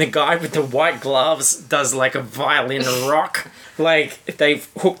 and the guy with the white gloves does like a violin rock. Like, they've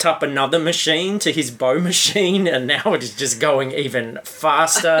hooked up another machine to his bow machine, and now it is just going even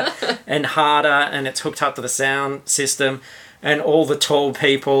faster and harder, and it's hooked up to the sound system. And all the tall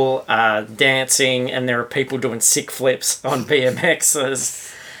people are dancing, and there are people doing sick flips on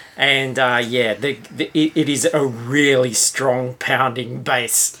BMXs. And it is a really strong pounding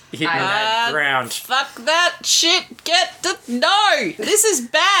bass hitting that ground. Fuck that shit. No! This is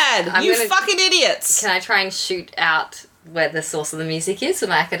bad. I'm you gonna- fucking idiots. Can I try and shoot out where the source of the music is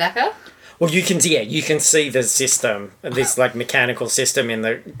with my Akadaka? Well, you can see the system, this like mechanical system in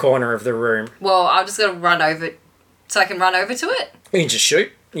the corner of the room. Well, I'm just gonna run over, so I can run over to it. You can just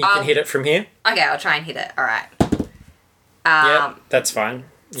shoot. You can hit it from here. Okay, I'll try and hit it. All right. Yeah, that's fine.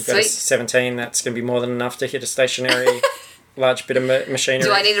 You've got a sweet. 17. That's going to be more than enough to hit a stationary large bit of machinery.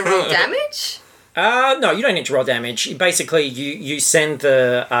 Do I need to roll damage? No, you don't need to roll damage. Basically, you send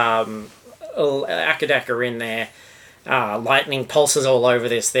the Akadaka in there. Lightning pulses all over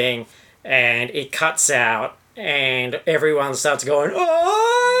this thing, and it cuts out, and everyone starts going,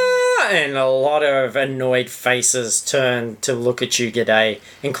 "Oh!" And a lot of annoyed faces turn to look at you, G'day,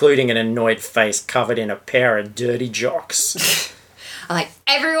 including an annoyed face covered in a pair of dirty jocks. I'm like,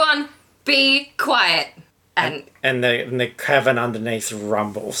 everyone, be quiet. And And the cavern underneath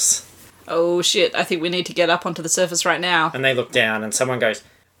rumbles. Oh shit, I think we need to get up onto the surface right now. And they look down, and someone goes,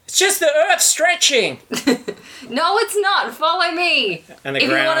 "It's just the earth stretching!" no, it's not. Follow me. And the If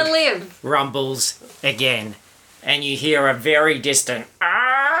you want ground to live. rumbles again. And you hear a very distant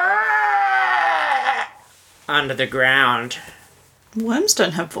 "Ah!" under the ground. Worms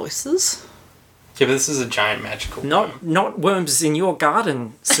don't have voices. Yeah, but this is a giant magical. Not worms in your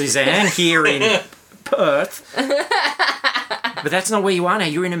garden, Suzanne, here in Perth. But that's not where you are now.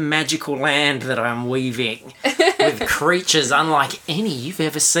 You're in a magical land that I'm weaving with creatures unlike any you've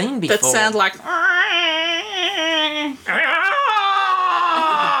ever seen before. That sound like.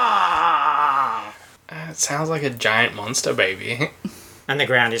 It sounds like a giant monster baby. And the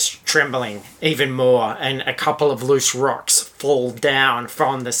ground is trembling even more, and a couple of loose rocks fall down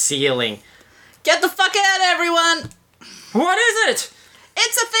from the ceiling. Get the fuck out, everyone! What is it?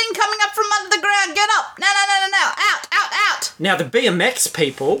 It's a thing coming up from under the ground. Get up! No! Out! Out! Now, the BMX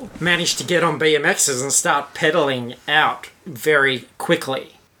people managed to get on BMXs and start pedaling out very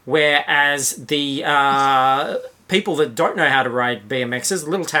quickly. Whereas the people that don't know how to ride BMXs,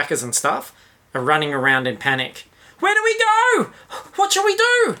 little tackers and stuff, are running around in panic. Where do we go? What shall we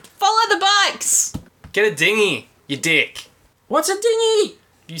do? Follow the bikes! Get a dinghy, you dick. What's a dinghy?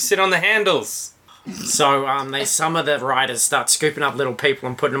 You sit on the handles. So some of the riders start scooping up little people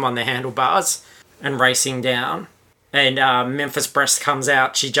and putting them on their handlebars and racing down. And Memphis Breast comes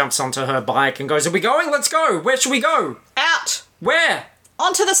out. She jumps onto her bike and goes, "Are we going? Let's go. Where should we go? Out! Where?"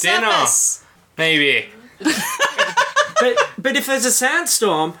 Onto the Dinner. surface! Maybe. But if there's a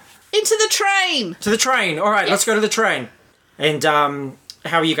sandstorm, Into the train! to the train. All right, let's go to the train. And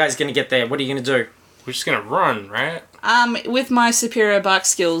how are you guys going to get there? What are you going to do? We're just gonna run, right? With my superior bike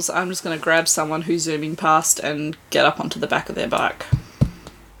skills, I'm just going to grab someone who's zooming past and get up onto the back of their bike.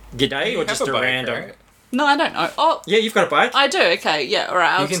 G'day, or You just have a bike, random? right? No, I don't know. Oh, Yeah, you've got a bike. I do. Okay, yeah, all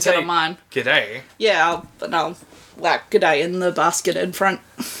right. I'll You can just get say on mine. G'day. Yeah, I'll like g'day in the basket in front.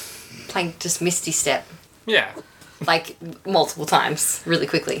 Playing just Misty Step. Yeah. Like, multiple times. Really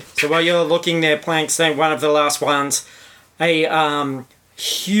quickly. So while you're looking there, Plank's saying one of the last ones, a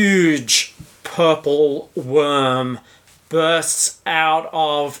huge purple worm bursts out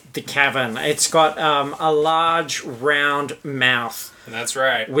of the cavern. It's got a large round mouth That's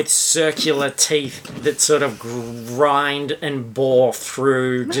right. with circular teeth that sort of grind and bore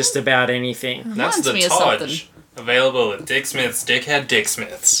through just about anything. That's Reminds the me of something. Todge. Available at Dick Smith's Dickhead Dick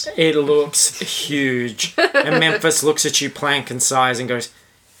Smith's. It looks huge. And Memphis looks at you, Plank, and sighs and goes,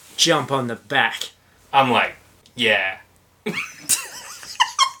 "Jump on the back." I'm like, yeah.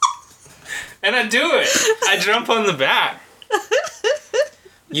 And I do it. I jump on the back.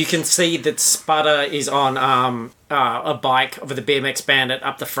 You can see that Sputter is on a bike with a BMX bandit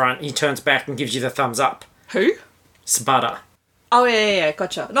up the front. He turns back and gives you the thumbs up. Who? Sputter. Oh, yeah,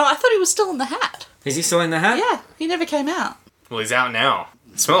 gotcha. No, I thought he was still in the hat. Is he still in the hat? Yeah, he never came out. Well, he's out now.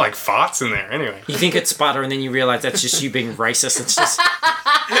 It smell like farts in there anyway. You think it's Sputter, and then you realise that's just you being racist.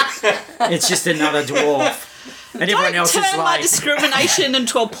 It's just another dwarf. And everyone Don't else turn is my like... discrimination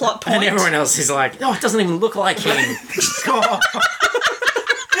into a plot point. And everyone else is like, "No, it doesn't even look like him." God.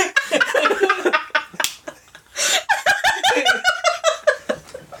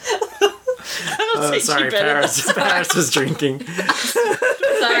 I'll teach Sorry, you better. Paris was drinking.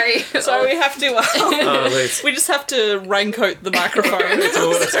 Sorry. So we have to. Oh, it's, We just have to raincoat the microphone.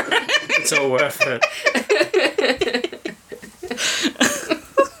 it's all worth it.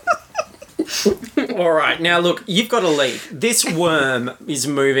 All right, now look, you've got a lead. This worm is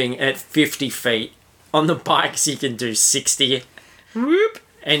moving at 50 feet. On the bikes, you can do 60. Whoop.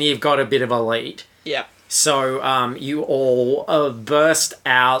 And you've got a bit of a lead. Yeah. So you all burst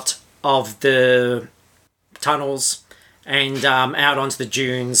out of the tunnels and out onto the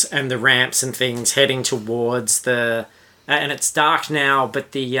dunes and the ramps and things, heading towards the... and it's dark now,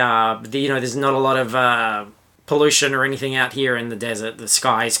 but the there's not a lot of pollution or anything out here in the desert. The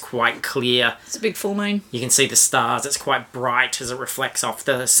sky is quite clear. It's a big full moon. You can see the stars. It's quite bright as it reflects off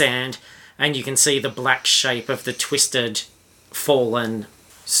the sand. And you can see the black shape of the twisted, fallen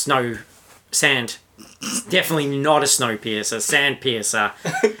sand. It's definitely not a snow piercer, sand piercer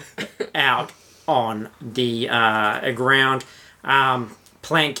out on the ground.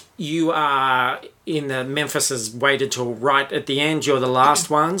 Plank, you are in the Memphis has waited till right at the end. You're the last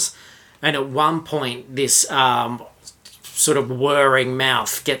ones. And at one point, this sort of whirring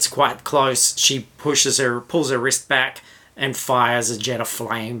mouth gets quite close. She pulls her wrist back and fires a jet of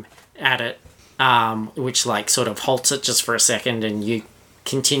flame at it, which like sort of halts it just for a second, and you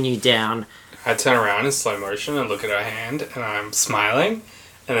continue down. I turn around in slow motion and look at her hand, and I'm smiling,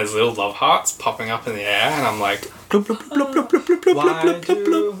 and there's little love hearts popping up in the air, and I'm like, Bloop, bloop, bloop, bloop, bloop, bloop, bloop, why bloop, bloop,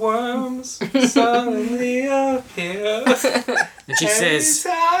 do bloop. worms suddenly appear? And she says,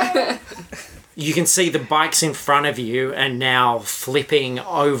 Anytime. you can see the bikes in front of you and now flipping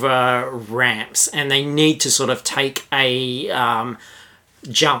over ramps, and they need to sort of take a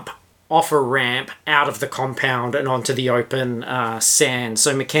jump off a ramp out of the compound and onto the open sand.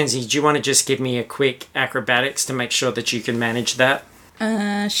 So Mackenzie, do you want to just give me a quick acrobatics to make sure that you can manage that?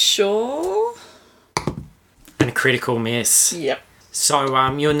 Sure. And a critical miss. Yep. So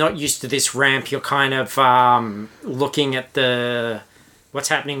you're not used to this ramp. You're kind of looking at what's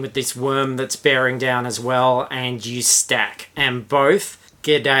happening with this worm that's bearing down as well, and you stack. And both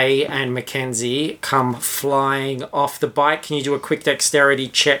G'day and Mackenzie come flying off the bike. Can you do a quick dexterity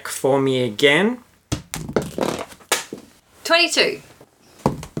check for me again? 22.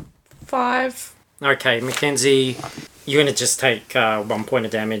 5. Okay, Mackenzie, you're going to just take 1 point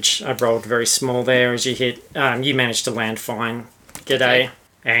of damage. I rolled very small there as you hit. You managed to land fine. G'day. Okay.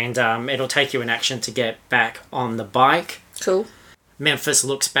 And it'll take you an action to get back on the bike. Cool. Memphis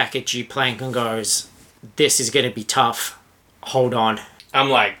looks back at you, Plank, and goes, this is going to be tough. Hold on. I'm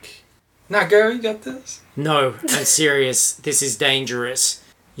like, nah, girl, you got this. No, I'm serious. This is dangerous.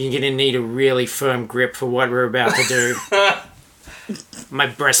 You're going to need a really firm grip for what we're about to do. My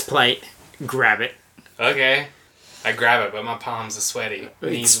breastplate. Grab it. Okay. I grab it, but my palms are sweaty.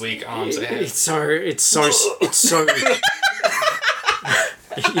 Knees weak, arms ahead. It's so...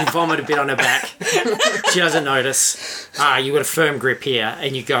 You vomit a bit on her back. She doesn't notice. You got a firm grip here,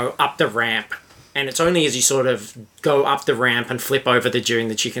 and you go up the ramp. And it's only as you sort of go up the ramp and flip over the dune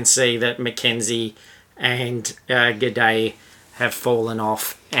that you can see that Mackenzie and G'day have fallen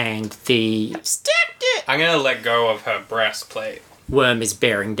off, and the Stacked it! I'm gonna let go of her breastplate worm is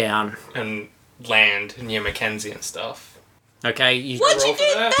bearing down. and land near Mackenzie and stuff. Okay, you What'd you roll for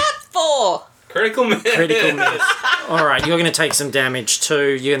do that? that for? Critical miss. critical miss. Alright, you're going to take some damage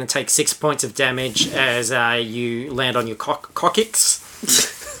too. You're going to take 6 points of damage as you land on your coccyx.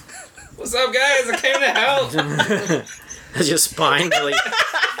 What's up, guys? I came to help. As your spine really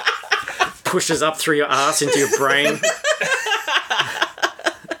pushes up through your ass into your brain.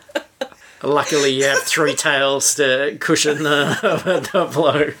 Luckily, you have 3 tails to cushion the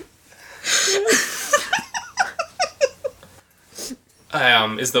blow.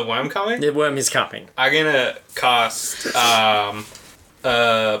 Is the worm coming? The worm is coming. I'm gonna cast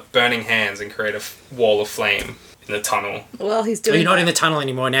Burning Hands and create a wall of flame in the tunnel. Well, he's Well, doing you're not that. in the tunnel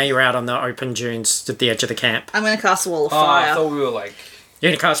anymore. Now you're out on the open dunes at the edge of the camp. I'm going to cast a wall of Oh, I fire. thought we were like, You're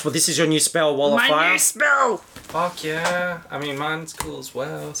going to cast, well, this is your new spell, Wall of Fire. new spell! fuck yeah. I mean, mine's cool as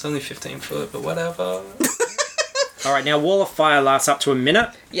well. It's only 15 foot, but whatever. Alright, now Wall of Fire lasts up to a minute.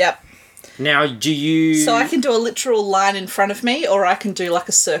 Yep. Now, do you... So I can do a literal line in front of me, or I can do like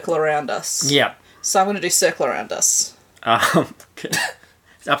a circle around us. Yeah. So I'm going to do circle around us.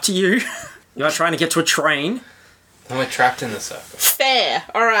 It's up to you. You are trying to get to a train. Then we're trapped in the circle. Fair.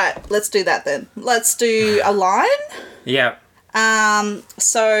 All right, let's do that then. Let's do a line. Yeah.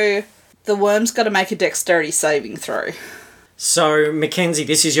 So the worm's got to make a dexterity saving throw. So, Mackenzie,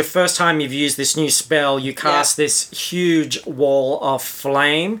 this is your first time you've used this new spell. You cast this huge wall of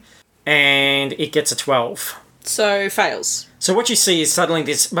flame, and it gets a 12. So fails. So what you see is suddenly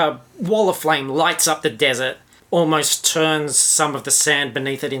this wall of flame lights up the desert, almost turns some of the sand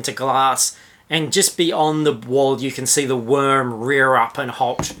beneath it into glass, and just beyond the wall you can see the worm rear up and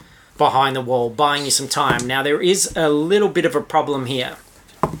halt behind the wall, buying you some time. Now, there is a little bit of a problem here.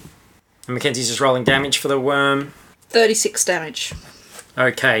 And Mackenzie's just rolling damage for the worm. 36 damage.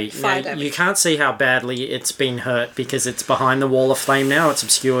 Okay, Fire now damage. you can't see how badly it's been hurt because it's behind the wall of flame now. It's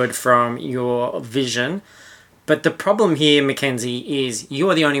obscured from your vision. But the problem here, Mackenzie, is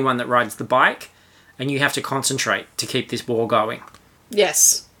you're the only one that rides the bike, and you have to concentrate to keep this wall going.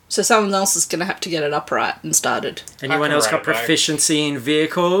 Yes. So someone else is going to have to get it upright and started. Anyone can else ride got a bike. proficiency in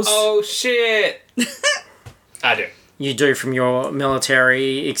vehicles? Oh shit! I do. You do from your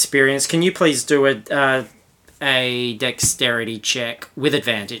military experience. Can you please do a dexterity check with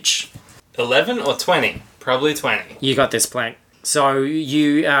advantage? 11 or 20? Probably 20. You got this, Plank. So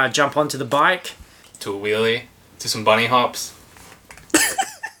you jump onto the bike. Do a wheelie. Do some bunny hops.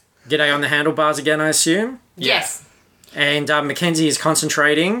 G'day on the handlebars again, I assume. Yes. And Mackenzie is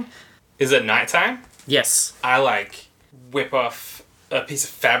concentrating. Is it nighttime? Yes. I whip off a piece of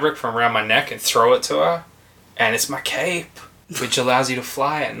fabric from around my neck and throw it to her. And it's my cape, which allows you to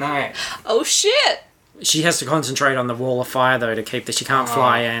fly at night. Oh shit! She has to concentrate on the wall of fire, though, to keep that she can't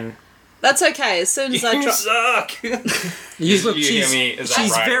fly in. That's okay. As soon as I You drop, suck! Look, You hear me? Is that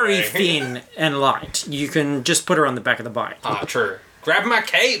she's right very away? thin and light. You can just put her on the back of the bike. Ah, true. Grab my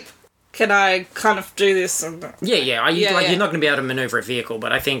cape! can I kind of do this? Yeah. Yeah. You're not going to be able to maneuver a vehicle,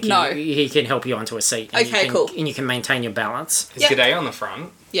 but I think No. he can help you onto a seat. And Okay, you can, cool. And you can maintain your balance. Is Yep. G'day on the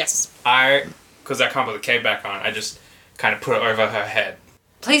front? Yes. Because I can't put the cape back on, I just kind of put it over her head.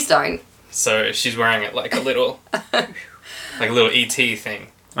 Please don't. So she's wearing it like a little, ET thing.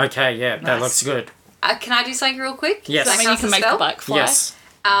 Okay, yeah, that Nice. looks good. Can I do something real quick? Yes. Can I mean, you cast can a make the spell? bike fly. Yes.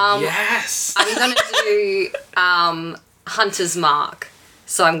 Yes! I'm gonna do Hunter's Mark.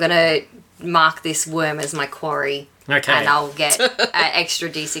 So I'm gonna mark this worm as my quarry, Okay. and I'll get an extra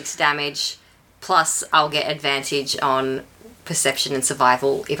d6 damage. Plus, I'll get advantage on perception and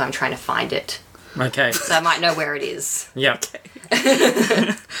survival if I'm trying to find it. Okay. So I might know where it is. Yep. All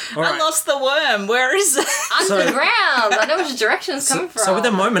I right. lost the worm. Where is it? Underground! I know which direction it's coming from. So at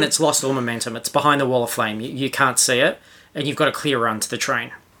the moment, it's lost all momentum. It's behind the wall of flame. You can't see it, and you've got a clear run to the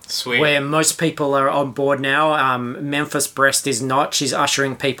train. Sweet. Where most people are on board now. Memphis Breast is not. She's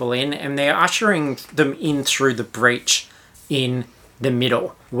ushering people in, and they're ushering them in through the breach in the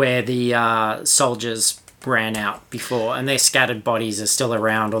middle, where the soldiers ran out before, and their scattered bodies are still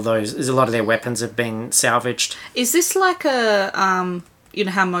around, although a lot of their weapons have been salvaged. Is this like a you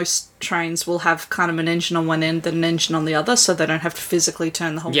know how most trains will have kind of an engine on one end and an engine on the other, so they don't have to physically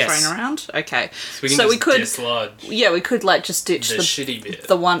turn the whole Yes. train around? Okay. we can just dislodge Yeah, we could like just ditch the the shitty bit.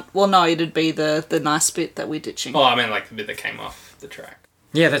 the one. Well, no, it'd be the nice bit that we're ditching. Oh, I mean like the bit that came off the track.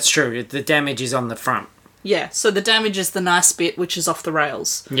 Yeah, that's true. The damage is on the front. Yeah, so the damage is the nice bit, which is off the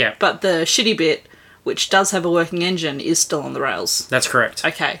rails. Yeah. But the shitty bit, which does have a working engine, is still on the rails. That's correct.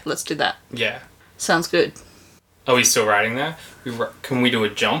 Okay, let's do that. Yeah. Sounds good. Are we still riding there? Can we do a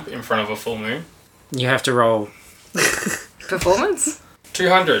jump in front of a full moon? You have to roll. Performance?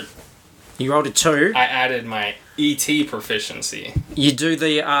 200. You rolled a 2. I added my ET proficiency. You do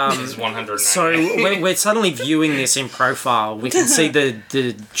the Which is 190. So we're suddenly viewing this in profile. We can see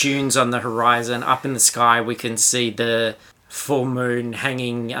the dunes on the horizon. Up in the sky, we can see the full moon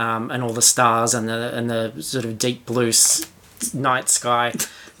hanging, and all the stars and the sort of deep blue night sky.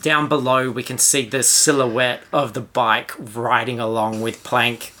 Down below, we can see the silhouette of the bike riding along with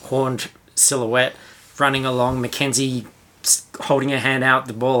Plank, horned silhouette, running along. Mackenzie holding her hand out,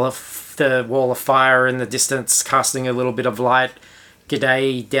 the wall of fire in the distance, casting a little bit of light.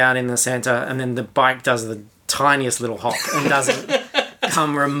 G'day down in the center, and then the bike does the tiniest little hop and doesn't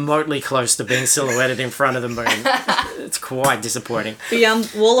come remotely close to being silhouetted in front of the moon. It's quite disappointing. The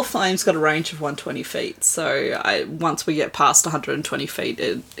Wall of Flame's got a range of 120 feet, so once we get past 120 feet,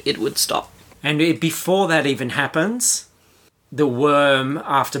 it would stop. And before that even happens, the worm,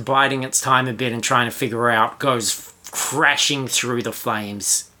 after biding its time a bit and trying to figure out, goes crashing through the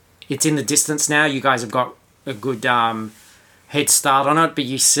flames. It's in the distance now. You guys have got a good head start on it, but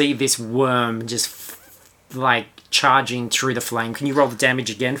you see this worm just charging through the flame. Can you roll the damage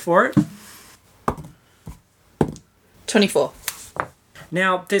again for it? 24.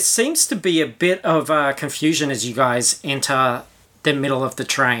 Now, there seems to be a bit of confusion as you guys enter the middle of the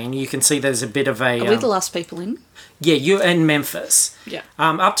train. You can see there's a bit of a... Are we the last people in? Yeah, you and Memphis. Yeah.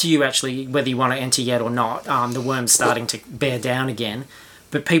 Up to you, actually, whether you want to enter yet or not. The worm's starting to bear down again.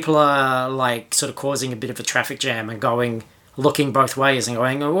 But people are, sort of causing a bit of a traffic jam and looking both ways and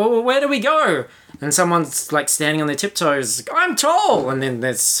going, well, where do we go? And someone's, standing on their tiptoes, I'm tall! And then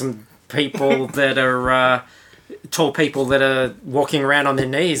there's some people that are... tall people that are walking around on their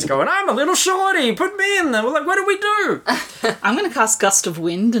knees going, I'm a little shorty, put me in there. We're like, what do we do? I'm going to cast Gust of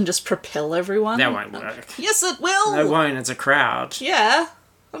Wind and just propel everyone. That won't work. Yes, it will! That won't, it's a crowd. Yeah.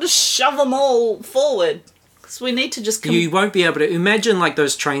 I'll just shove them all forward. Because we need to just... You won't be able to... Imagine,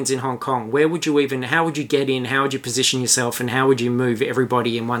 those trains in Hong Kong. How would you get in? How would you position yourself? And how would you move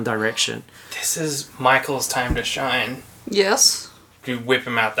everybody in one direction? This is Michael's time to shine. Yes. You whip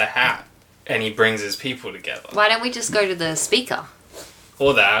him out the hat, and he brings his people together. Why don't we just go to the speaker?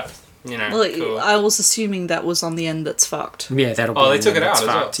 Or that, Well, cool. I was assuming that was on the end that's fucked. Yeah, that'll be... Oh, they took it out that's as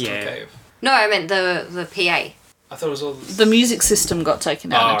well. fucked, yeah. Okay. No, I meant the PA. I thought it was all... The music system got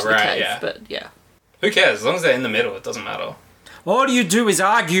taken out into the right, cave, yeah. but yeah. Who cares? As long as they're in the middle, it doesn't matter. All you do is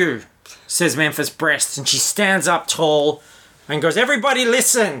argue, says Memphis Breast, and she stands up tall and goes, everybody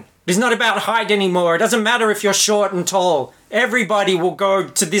listen. It's not about height anymore. It doesn't matter if you're short and tall. Everybody will go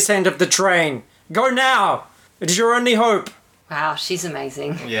to this end of the train. Go now. It is your only hope. Wow, she's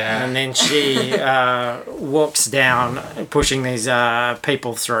amazing. Yeah. And then she walks down, pushing these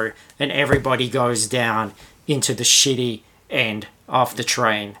people through, and everybody goes down into the shitty end of the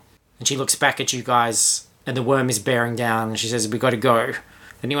train. And she looks back at you guys, and the worm is bearing down, and she says, we got to go.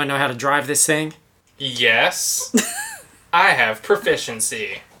 Anyone know how to drive this thing? Yes. I have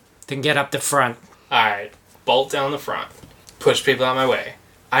proficiency. Then get up the front. Alright. Bolt down the front. Push people out my way.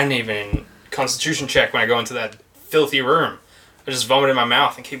 I didn't even constitution check when I go into that filthy room. I just vomit in my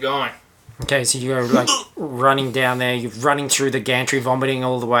mouth and keep going. Okay, so you go like running down there, you're running through the gantry, vomiting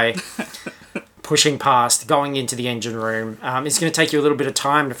all the way, pushing past, going into the engine room. It's going to take you a little bit of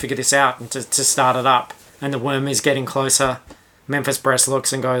time to figure this out and to start it up. And the worm is getting closer. Memphis Breast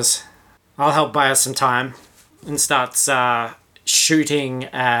looks and goes, I'll help buy us some time. And starts shooting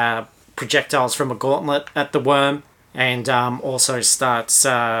projectiles from a gauntlet at the worm. And also starts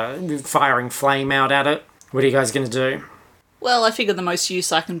firing flame out at it. What are you guys going to do? Well, I figure the most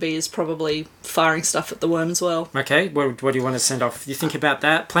use I can be is probably firing stuff at the worm as well. Okay, what do you want to send off? You think about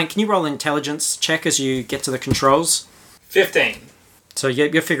that. Plank, can you roll an intelligence check as you get to the controls? 15. So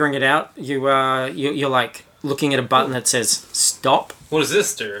you're figuring it out. You're like looking at a button that says stop What does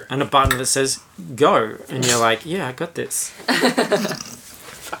this do? and a button that says go. And you're like, yeah, I got this.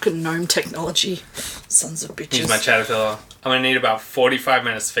 Fucking gnome technology. Sons of bitches. Use my caterpillar. I'm gonna need about 45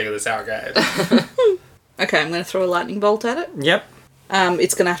 minutes to figure this out, guys. Okay, I'm going to throw a lightning bolt at it. Yep,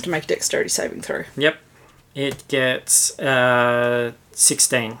 It's going to have to make a dexterity saving throw. yep. It gets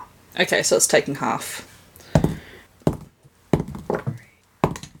 16. Okay, so it's taking half.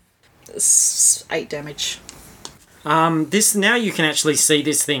 It's 8 damage. This now you can actually see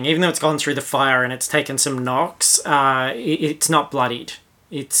this thing, even though it's gone through the fire and it's taken some knocks. It's not bloodied.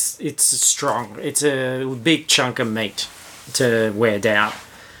 It's strong. It's a big chunk of meat to wear down,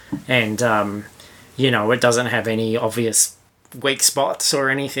 and it doesn't have any obvious weak spots or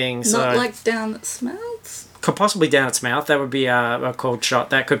anything. So Not like down its mouth? could possibly down its mouth. That would be a cold shot.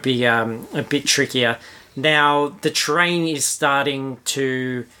 That could be a bit trickier. Now the train is starting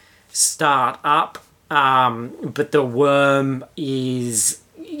to start up. But the worm is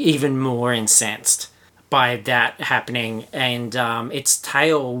even more incensed by that happening, and its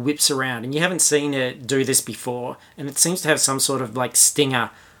tail whips around, and you haven't seen it do this before, and it seems to have some sort of like stinger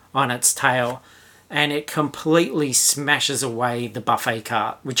on its tail, and it completely smashes away the buffet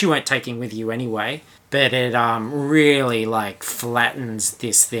cart, which you weren't taking with you anyway, but it really like flattens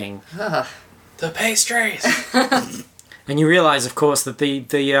this thing. Ugh. The pastries! And you realise, of course, that the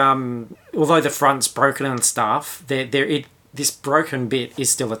although the front's broken and stuff, this broken bit is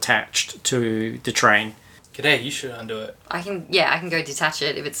still attached to the train. G'day, you should undo it. I can go detach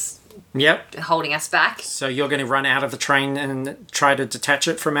it if it's Yep. holding us back. So you're going to run out of the train and try to detach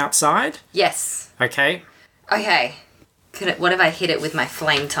it from outside? Yes. Okay. Okay. What if I hit it with my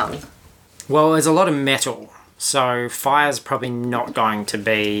flame tongue? Well, there's a lot of metal, so fire's probably not going to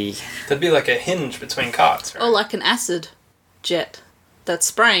be... There'd be like a hinge between carts, right? Or like an acid jet that's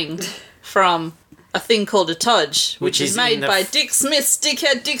spraying from a thing called a Tudge, which is in made the by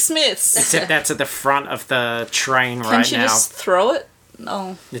dickhead Dick Smiths. Except that's at the front of the train Can't right you now. just throw it?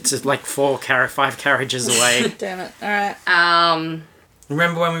 No. It's just like 5 carriages away. Damn it. Alright.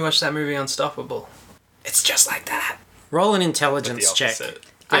 Remember when we watched that movie Unstoppable? It's just like that. Roll an With intelligence the check, opposite.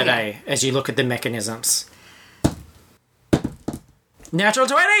 G'day, as you look at the mechanisms. Natural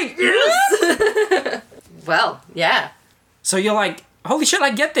 20! Well, yeah. So you're like, holy shit,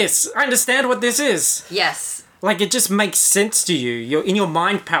 I get this. I understand what this is. Yes. Like, it just makes sense to you. You're in your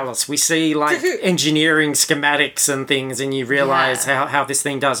mind palace. We see, like, engineering schematics and things, and you realise how this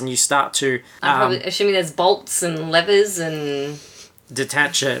thing does, and you start to I'm probably assuming there's bolts and levers and...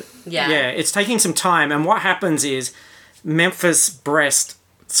 detach it. Yeah. Yeah, it's taking some time, and what happens is Memphis Breast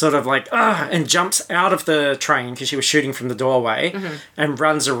sort of like, and jumps out of the train, because she was shooting from the doorway, and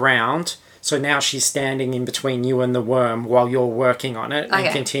runs around. So now she's standing in between you and the worm while you're working on it and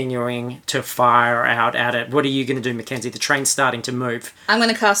Okay. continuing to fire out at it. What are you going to do, Mackenzie? The train's starting to move. I'm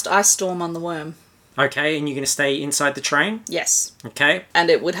going to cast Ice Storm on the worm. Okay, and you're going to stay inside the train? Yes. Okay.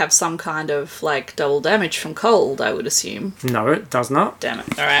 And it would have some kind of, like, double damage from cold, I would assume. No, it does not. Damn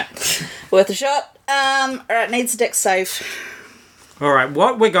it. Alright. Worth a shot. Alright, needs a dex save. All right,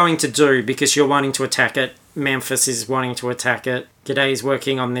 what we're going to do, because you're wanting to attack it Memphis is wanting to attack it. G'day's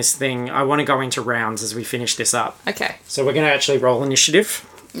working on this thing. I want to go into rounds as we finish this up. Okay. So we're going to actually roll initiative.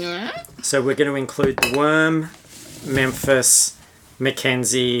 Yeah. So we're going to include the worm, Memphis,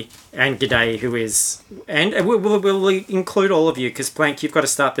 Mackenzie, and G'day, who is... And we'll include all of you, because Plank, you've got to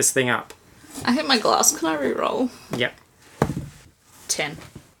start this thing up. I hit my glass. Can I re-roll? Yep. 10.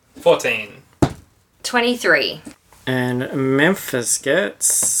 14. 23. And Memphis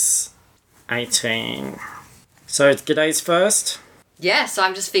gets 18. So G'day's first. Yeah, so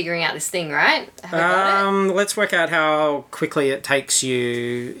I'm just figuring out this thing, right? Have I got it? Let's work out how quickly it takes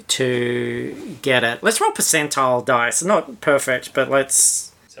you to get it. Let's roll percentile dice. Not perfect, but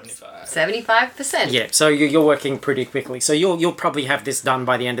let's... 75. 75%. Yeah, so you're working pretty quickly. So you'll probably have this done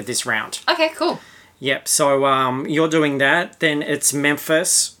by the end of this round. Okay, cool. Yep, so you're doing that. Then it's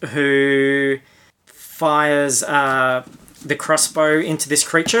Memphis who fires the crossbow into this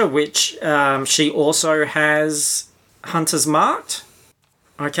creature, which she also has Hunter's Marked.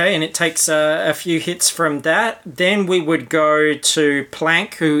 Okay, and it takes a few hits from that. Then we would go to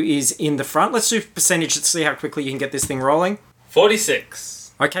Plank, who is in the front. Let's do percentage to see how quickly you can get this thing rolling.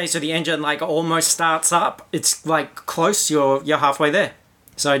 46. Okay, so the engine almost starts up. It's close. You're halfway there.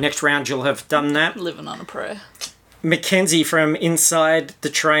 So next round you'll have done that. Living on a prayer. Mackenzie from inside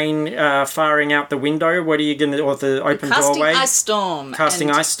the train, firing out the window. What are you going to... Or the open Casting doorway? Ice Storm. Casting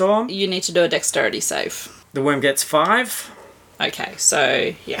and Ice Storm. You need to do a dexterity save. The worm gets 5. Okay,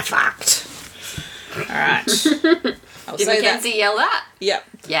 so you're fucked. Alright. I'll Did say Mackenzie that. yell that? Yep.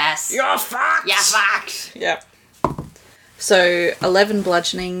 Yes. You're fucked! Yeah, fucked. Yep. So 11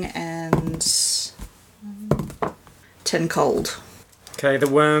 bludgeoning and 10 cold. Okay, the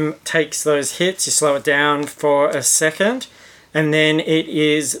worm takes those hits. You slow it down for a second. And then it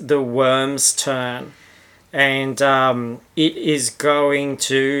is the worm's turn. And it is going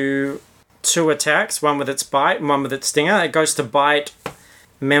to... 2 attacks, one with its bite and one with its stinger. It goes to bite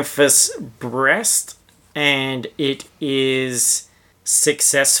Memphis' breast, and it is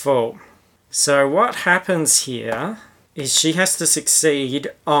successful. So what happens here is she has to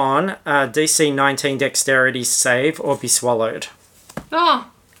succeed on a DC 19 dexterity save or be swallowed. Oh,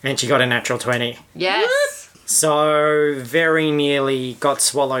 And she got a natural 20. yes. So very nearly got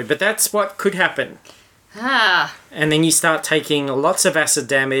swallowed, but that's what could happen. Ah, And then you start taking lots of acid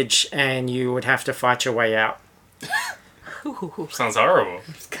damage and you would have to fight your way out. Sounds horrible.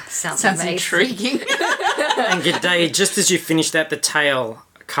 sounds Sounds amazing. intriguing. And G'day, just as you finish that, the tail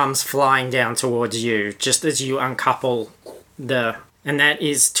comes flying down towards you, just as you uncouple the... And that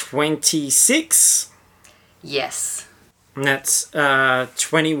is 26. Yes, And that's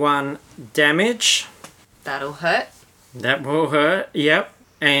 21 damage. that'll hurt. That will hurt, yep.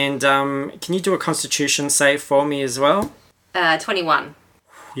 And can you do a constitution save for me as well? 21.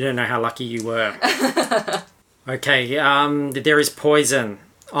 You don't know how lucky you were. Okay, there is poison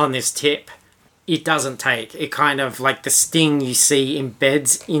on this tip. It doesn't take. It kind of, the sting you see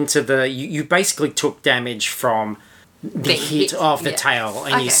embeds into the... You basically took damage from the hit of the yeah. tail,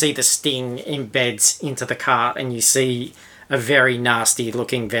 and Okay. you see the sting embeds into the cart, and you see a very nasty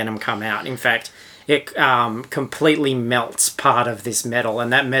looking venom come out. In fact, it completely melts part of this metal,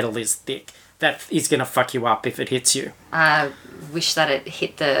 and that metal is thick. That is going to fuck you up if it hits you. I wish that it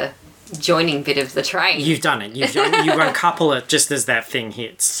hit the joining bit of the train. You've done it. You uncouple it just as that thing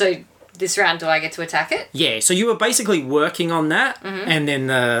hits. So this round, do I get to attack it? Yeah, so you were basically working on that, and then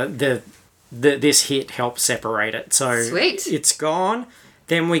this hit helped separate it. So Sweet. It's gone.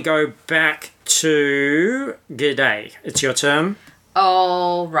 Then we go back to G'day. It's your turn.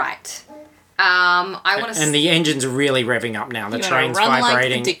 All right. I want to... And the engine's really revving up now. The You wanna train's run like the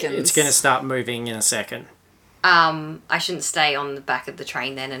vibrating. Dickens. It's going to start moving in a second. I shouldn't stay on the back of the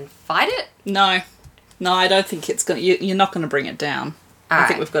train then and fight it? No, I don't think it's going to... You're not going to bring it down. I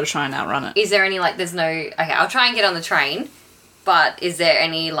think Alright. we've got to try and outrun it. Is there any, there's no... Okay, I'll try and get on the train, but is there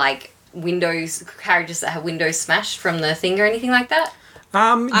any, windows, carriages that have windows smashed from the thing or anything like that?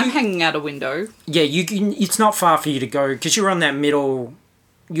 I'm hanging out a window. Yeah, you can. It's not far for you to go because you're on that middle.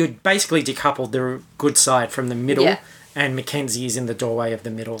 You're basically decoupled the good side from the middle, Yeah. and Mackenzie is in the doorway of the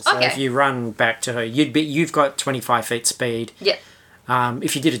middle. So Okay. if you run back to her, you've got 25 feet speed. Yeah.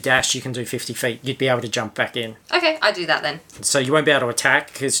 If you did a dash, you can do 50 feet. You'd be able to jump back in. Okay, I do that then. So you won't be able to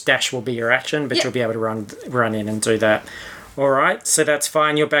attack because dash will be your action, but Yeah. you'll be able to run in and do that. All right, so that's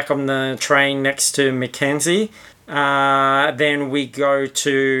fine. You're back on the train next to Mackenzie. Then we go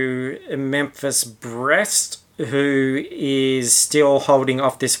to Memphis Breast, who is still holding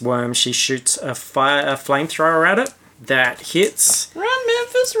off this worm. She shoots a flamethrower at it. That hits, Run,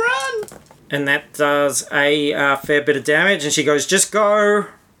 Memphis, run! and that does a fair bit of damage. And she goes, "Just go."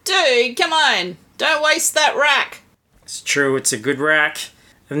 Dude, come on! Don't waste that rack. It's true, it's a good rack.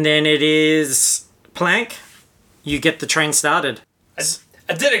 And then it is Plank. You get the train started.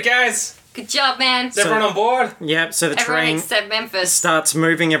 I did it, guys. Good job, man. Is everyone on board? Yep, so the Everyone train except Memphis. starts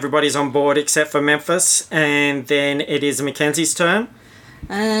moving. Everybody's on board except for Memphis. And then it is Mackenzie's turn.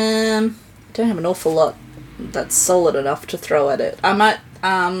 Don't have an awful lot that's solid enough to throw at it. I might,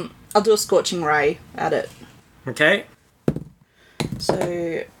 I'll do a Scorching Ray at it. Okay.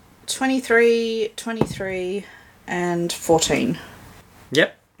 So, 23, 23, and 14.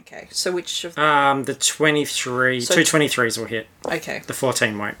 Yep. Okay, so which of... The 23... So- two 23s will hit. Okay, The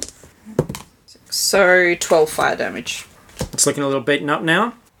 14 won't. so 12 fire damage. It's looking a little beaten up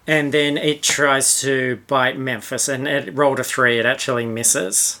now. And then it tries to bite Memphis, and it rolled a 3. It actually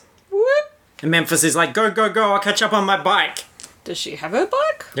misses. Whoop! And Memphis is like, go, go, go, I'll catch up on my bike. Does she have her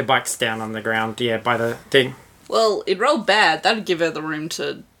bike? The bike's down on the ground, yeah, by the thing. Well, it rolled bad. That'd give her the room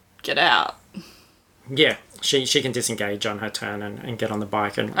to get out. Yeah, she can disengage on her turn and get on the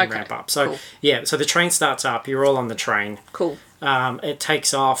bike and Okay, ramp up. So, cool. yeah, so the train starts up. You're all on the train. Cool. It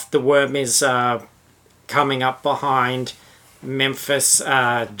takes off. The worm is coming up behind. Memphis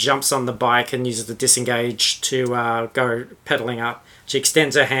jumps on the bike and uses the disengage to go pedaling up. She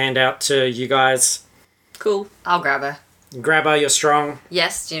extends her hand out to you guys. Cool. I'll grab her. Grab her, you're strong.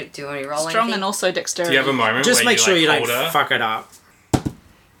 Yes, do you want me to roll Strong anything? and also dexterity. Do you have a moment Just where make sure you hold don't her? fuck it up.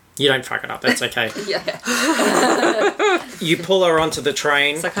 You don't fuck it up, that's okay. Yeah. You pull her onto the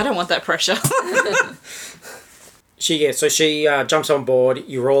train. It's like, I don't want that pressure. She jumps on board,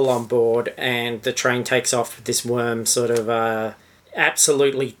 you're all on board, and the train takes off with this worm sort of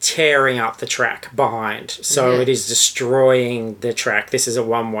absolutely tearing up the track behind. So Yeah. it is destroying the track. This is a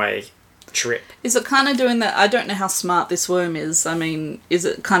one-way trip. Is it kind of doing that? I don't know how smart this worm is. I mean, is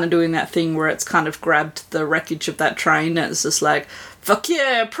it kind of doing that thing where it's kind of grabbed the wreckage of that train and it's just like, fuck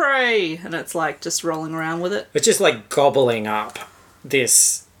yeah, prey! And it's like just rolling around with it? It's just like gobbling up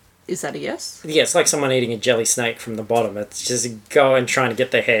this. Is that a yes? Yeah, it's like someone eating a jelly snake from the bottom. It's just going trying to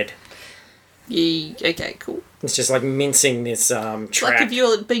get the head. Yeah, okay, cool. It's just like mincing this It's track. like if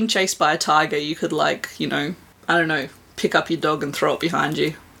you're being chased by a tiger, you could like, I don't know, pick up your dog and throw it behind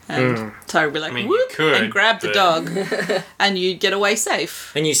you. And tiger would be like, I mean, you whoop, could, and grab the but- dog. And you'd get away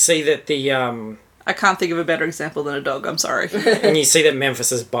safe. And you see that I can't think of a better example than a dog, I'm sorry. and you see that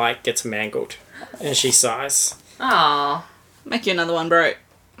Memphis's bike gets mangled, and she sighs. Aw. Make you another one, bro.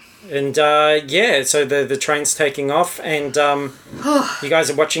 And yeah, so the train's taking off, and you guys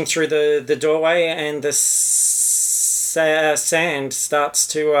are watching through the doorway, and the sand starts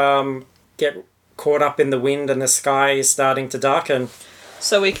to get caught up in the wind, and the sky is starting to darken.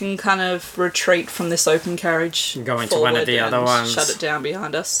 So we can kind of retreat from this open carriage. Go into one of forward the other and ones. Shut it down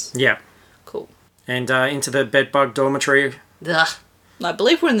behind us. Yeah, Cool. and into the bedbug dormitory. Ugh. I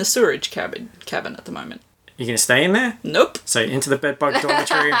believe we're in the sewerage cabin at the moment. You're gonna stay in there. Nope. So into the bedbug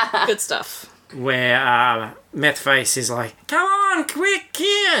dormitory, Good stuff. where Methface is like, "Come on, quick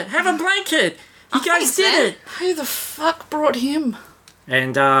here, have a blanket. You guys thanks, did man. it." Who the fuck brought him?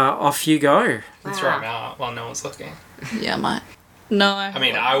 And off you go. Let's throw him out while no one's looking. Yeah, mate. No. I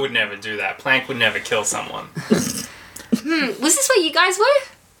mean, I would never do that. Plank would never kill someone. Was this where you guys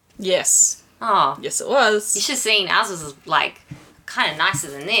were? Yes. Oh. Yes, it You was. should have seen ours was like kind of nicer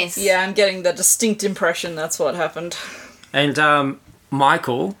than this. Yeah, I'm getting the distinct impression that's what happened. And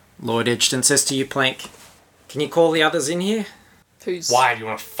Michael, Lord Edgerton, says to you, Plank, "Can you call the others in here? Who's... Why? Do you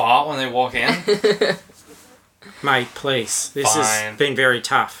want to fart when they walk in? Mate, please. This Fine. has been very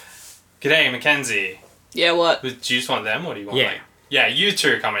tough." G'day, Mackenzie. Yeah, what? Do you just want them, or do you want Yeah. like... Yeah, you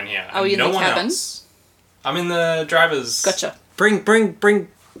two come in here. Are we in no the one cabin? else. I'm in the driver's... Gotcha. Bring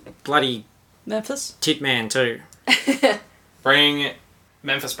bloody Memphis? tit man too. Bring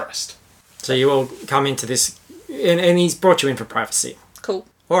Memphis Breast. So you all come into this, and he's brought you in for privacy. Cool.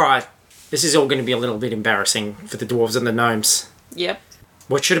 Alright, this is all going to be a little bit embarrassing for the dwarves and the gnomes. Yep.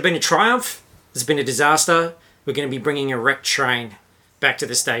 What should have been a triumph has been a disaster. We're going to be bringing a wrecked train back to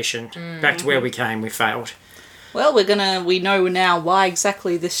the station, back to where we came. We failed. Well, we know now why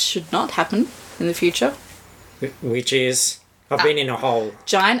exactly this should not happen in the future. Which is, I've been in a hole.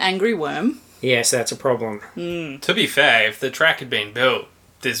 Giant angry worm. Yes, that's a problem. To be fair, if the track had been built,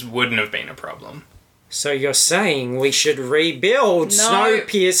 this wouldn't have been a problem. So you're saying we should rebuild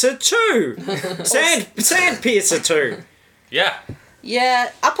Snowpiercer 2? Sandpiercer 2. Yeah,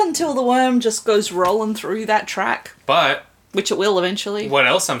 Yeah, up until the worm just goes rolling through that track, but which it will eventually. what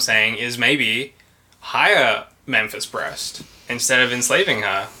else I'm saying is maybe hire Memphis Breast instead of enslaving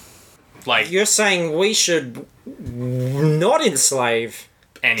her. Like, You're saying we should not enslave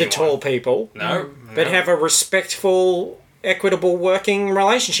anyone. the tall people, No, but no. have a respectful, equitable working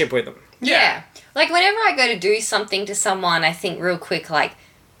relationship with them. Yeah. Like, whenever I go to do something to someone, I think real quick, like,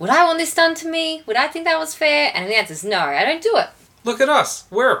 would I want this done to me? Would I think that was fair? And the answer is no, I don't do it. Look at us.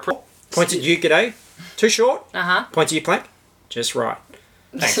 We're a pro. Point at you, G'day. Too short? Uh-huh. Point at you, Plank. Just right.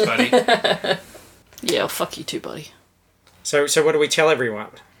 Thanks, buddy. Yeah, fuck you too, buddy. So what do we tell everyone?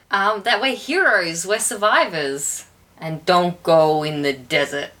 That we're heroes, we're survivors. And don't go in the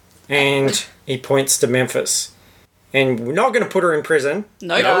desert. And he points to Memphis. And we're not going to put her in prison.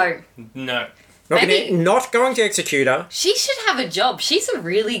 No. No. Maybe- Not going to execute her. She should have a job. She's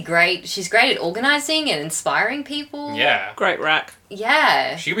great at organising and inspiring people. Yeah. Great rack.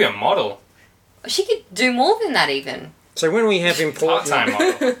 Yeah. She could be a model. She could do more than that even. So when we have Part-time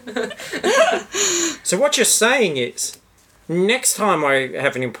important... model. So what you're saying is, next time I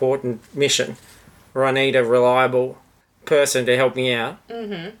have an important mission, or I need a reliable person to help me out,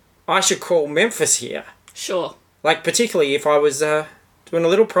 I should call Memphis here. Sure. Like, particularly if I was doing a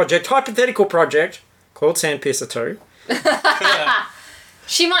little project, hypothetical project, called Sandpiercer 2.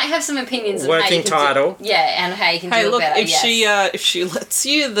 She might have some opinions on how Working you can title. and how you can Hey, do look, it better. if she lets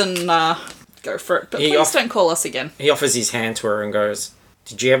you, then go for it. But He please off- don't call us again. He offers his hand to her and goes,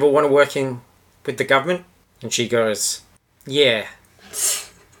 "Did you ever want to work with the government?" And she goes, "Yeah.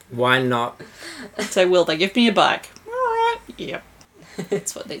 Why not?" So will they give me a bike? Alright. Yep.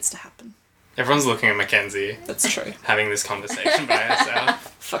 That's what needs to happen. Everyone's looking at Mackenzie, That's true. having this conversation by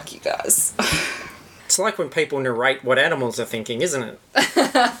herself. Fuck you guys. It's like when people narrate what animals are thinking, isn't it?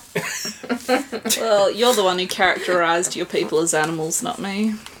 Well, you're the one who characterised your people as animals, not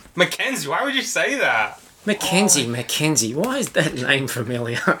me. Mackenzie, why would you say that? Mackenzie. Why is that name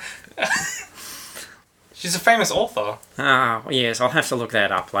familiar? She's a famous author. Ah, yes, I'll have to look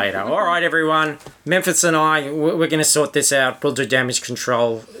that up later. All right, everyone. Memphis and I, we're going to sort this out. We'll do damage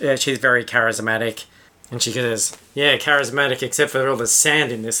control. She's very charismatic. And she goes, "Yeah, charismatic, except for all the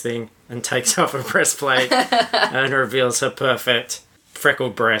sand in this thing." And takes off her breastplate and reveals her perfect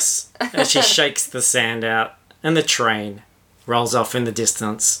freckled breasts as she shakes the sand out. And the train rolls off in the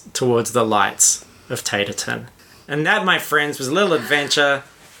distance towards the lights of Taterton. And that, my friends, was a little adventure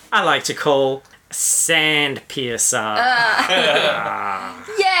I like to call Sandpiercer.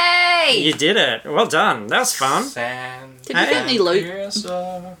 Yay! You did it. Well done. That was fun. Did you get any loot? Did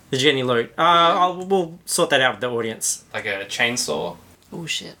you get any loot? We'll sort that out with the audience. Like a chainsaw. Oh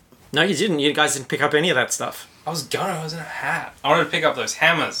shit. No, you didn't. You guys didn't pick up any of that stuff. I was in a hat. I wanted to pick up those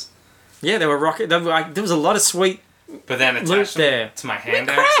hammers, Yeah, there was a lot of sweet. but then Loot attached them there. to my hand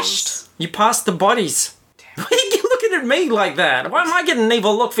crashed. axes. You passed the bodies. Why are you looking at me like that? Why am I getting an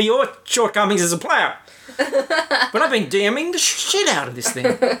evil look for your shortcomings as a player? But I've been DMing the shit out of this thing.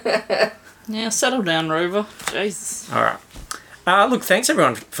 Yeah, settle down, Rover. Jesus. All right. Look, thanks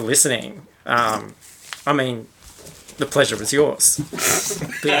everyone for listening. I mean, the pleasure was yours.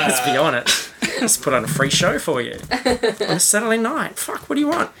 Let's be honest. Let's put on a free show for you on a Saturday night. Fuck, what do you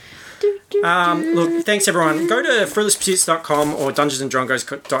want? Look, thanks everyone. Go to fruitlesspursuits.com or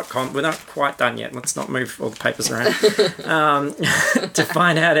dungeonsanddrongos.com. We're not quite done yet. Let's not move all the papers around. To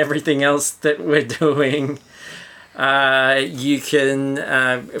find out everything else that we're doing. You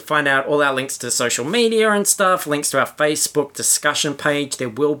can find out all our links to social media and stuff, links to our Facebook discussion page. There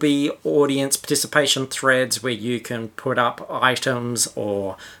will be audience participation threads where you can put up items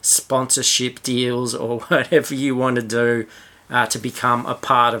or sponsorship deals or whatever you want to do to become a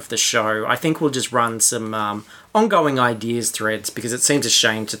part of the show. I think we'll just run some ongoing ideas threads because it seems a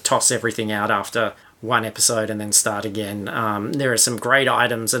shame to toss everything out after one episode and then start again. There are some great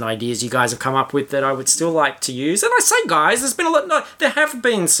items and ideas you guys have come up with that I would still like to use. And I say, guys, there's been a lot. No, there have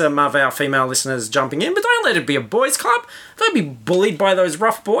been some of our female listeners jumping in, but don't let it be a boys' club. Don't be bullied by those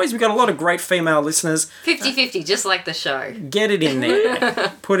rough boys. We've got a lot of great female listeners. 50-50, just like the show. Get it in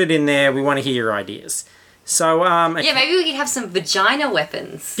there. Put it in there. We want to hear your ideas. So, Yeah, maybe we could have some vagina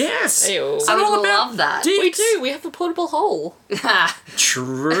weapons. yes. Ew. It's I would all about love that. dicks. We do. We have a portable hole.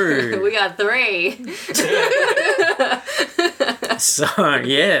 True. We got 3. So,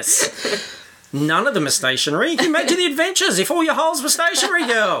 yes. None of them are stationary. Can you imagine the adventures if all your holes were stationary,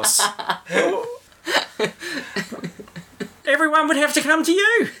 girls? Everyone would have to come to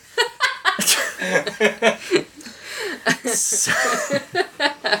you.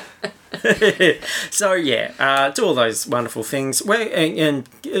 So yeah, do all those wonderful things. And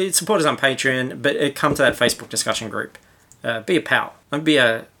support us on Patreon, but come to that Facebook discussion group. Be a pal. And be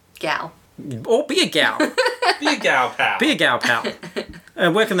a Gal. or be a gal. Be a gal pal. Be a gal pal.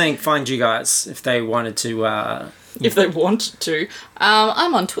 Where can they find you guys if they wanted to? If they wanted to.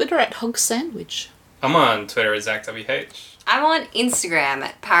 I'm on Twitter at Hog Sandwich. I'm on Twitter at ZachWH. I'm on Instagram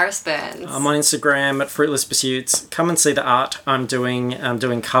at Paris Burns. I'm on Instagram at Fruitless Pursuits. Come and see the art I'm doing. I'm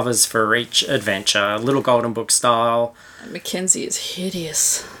doing covers for each adventure, Little Golden Book style. Mackenzie is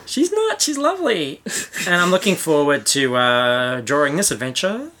hideous. She's not. She's lovely. And I'm looking forward to drawing this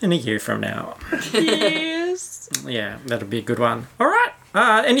adventure in a year from now. Yes. Yeah, that'll be a good one. All right.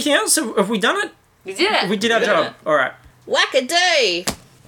 Anything else? Have we done it? We did it. We did our job. All right. Whack-a-day!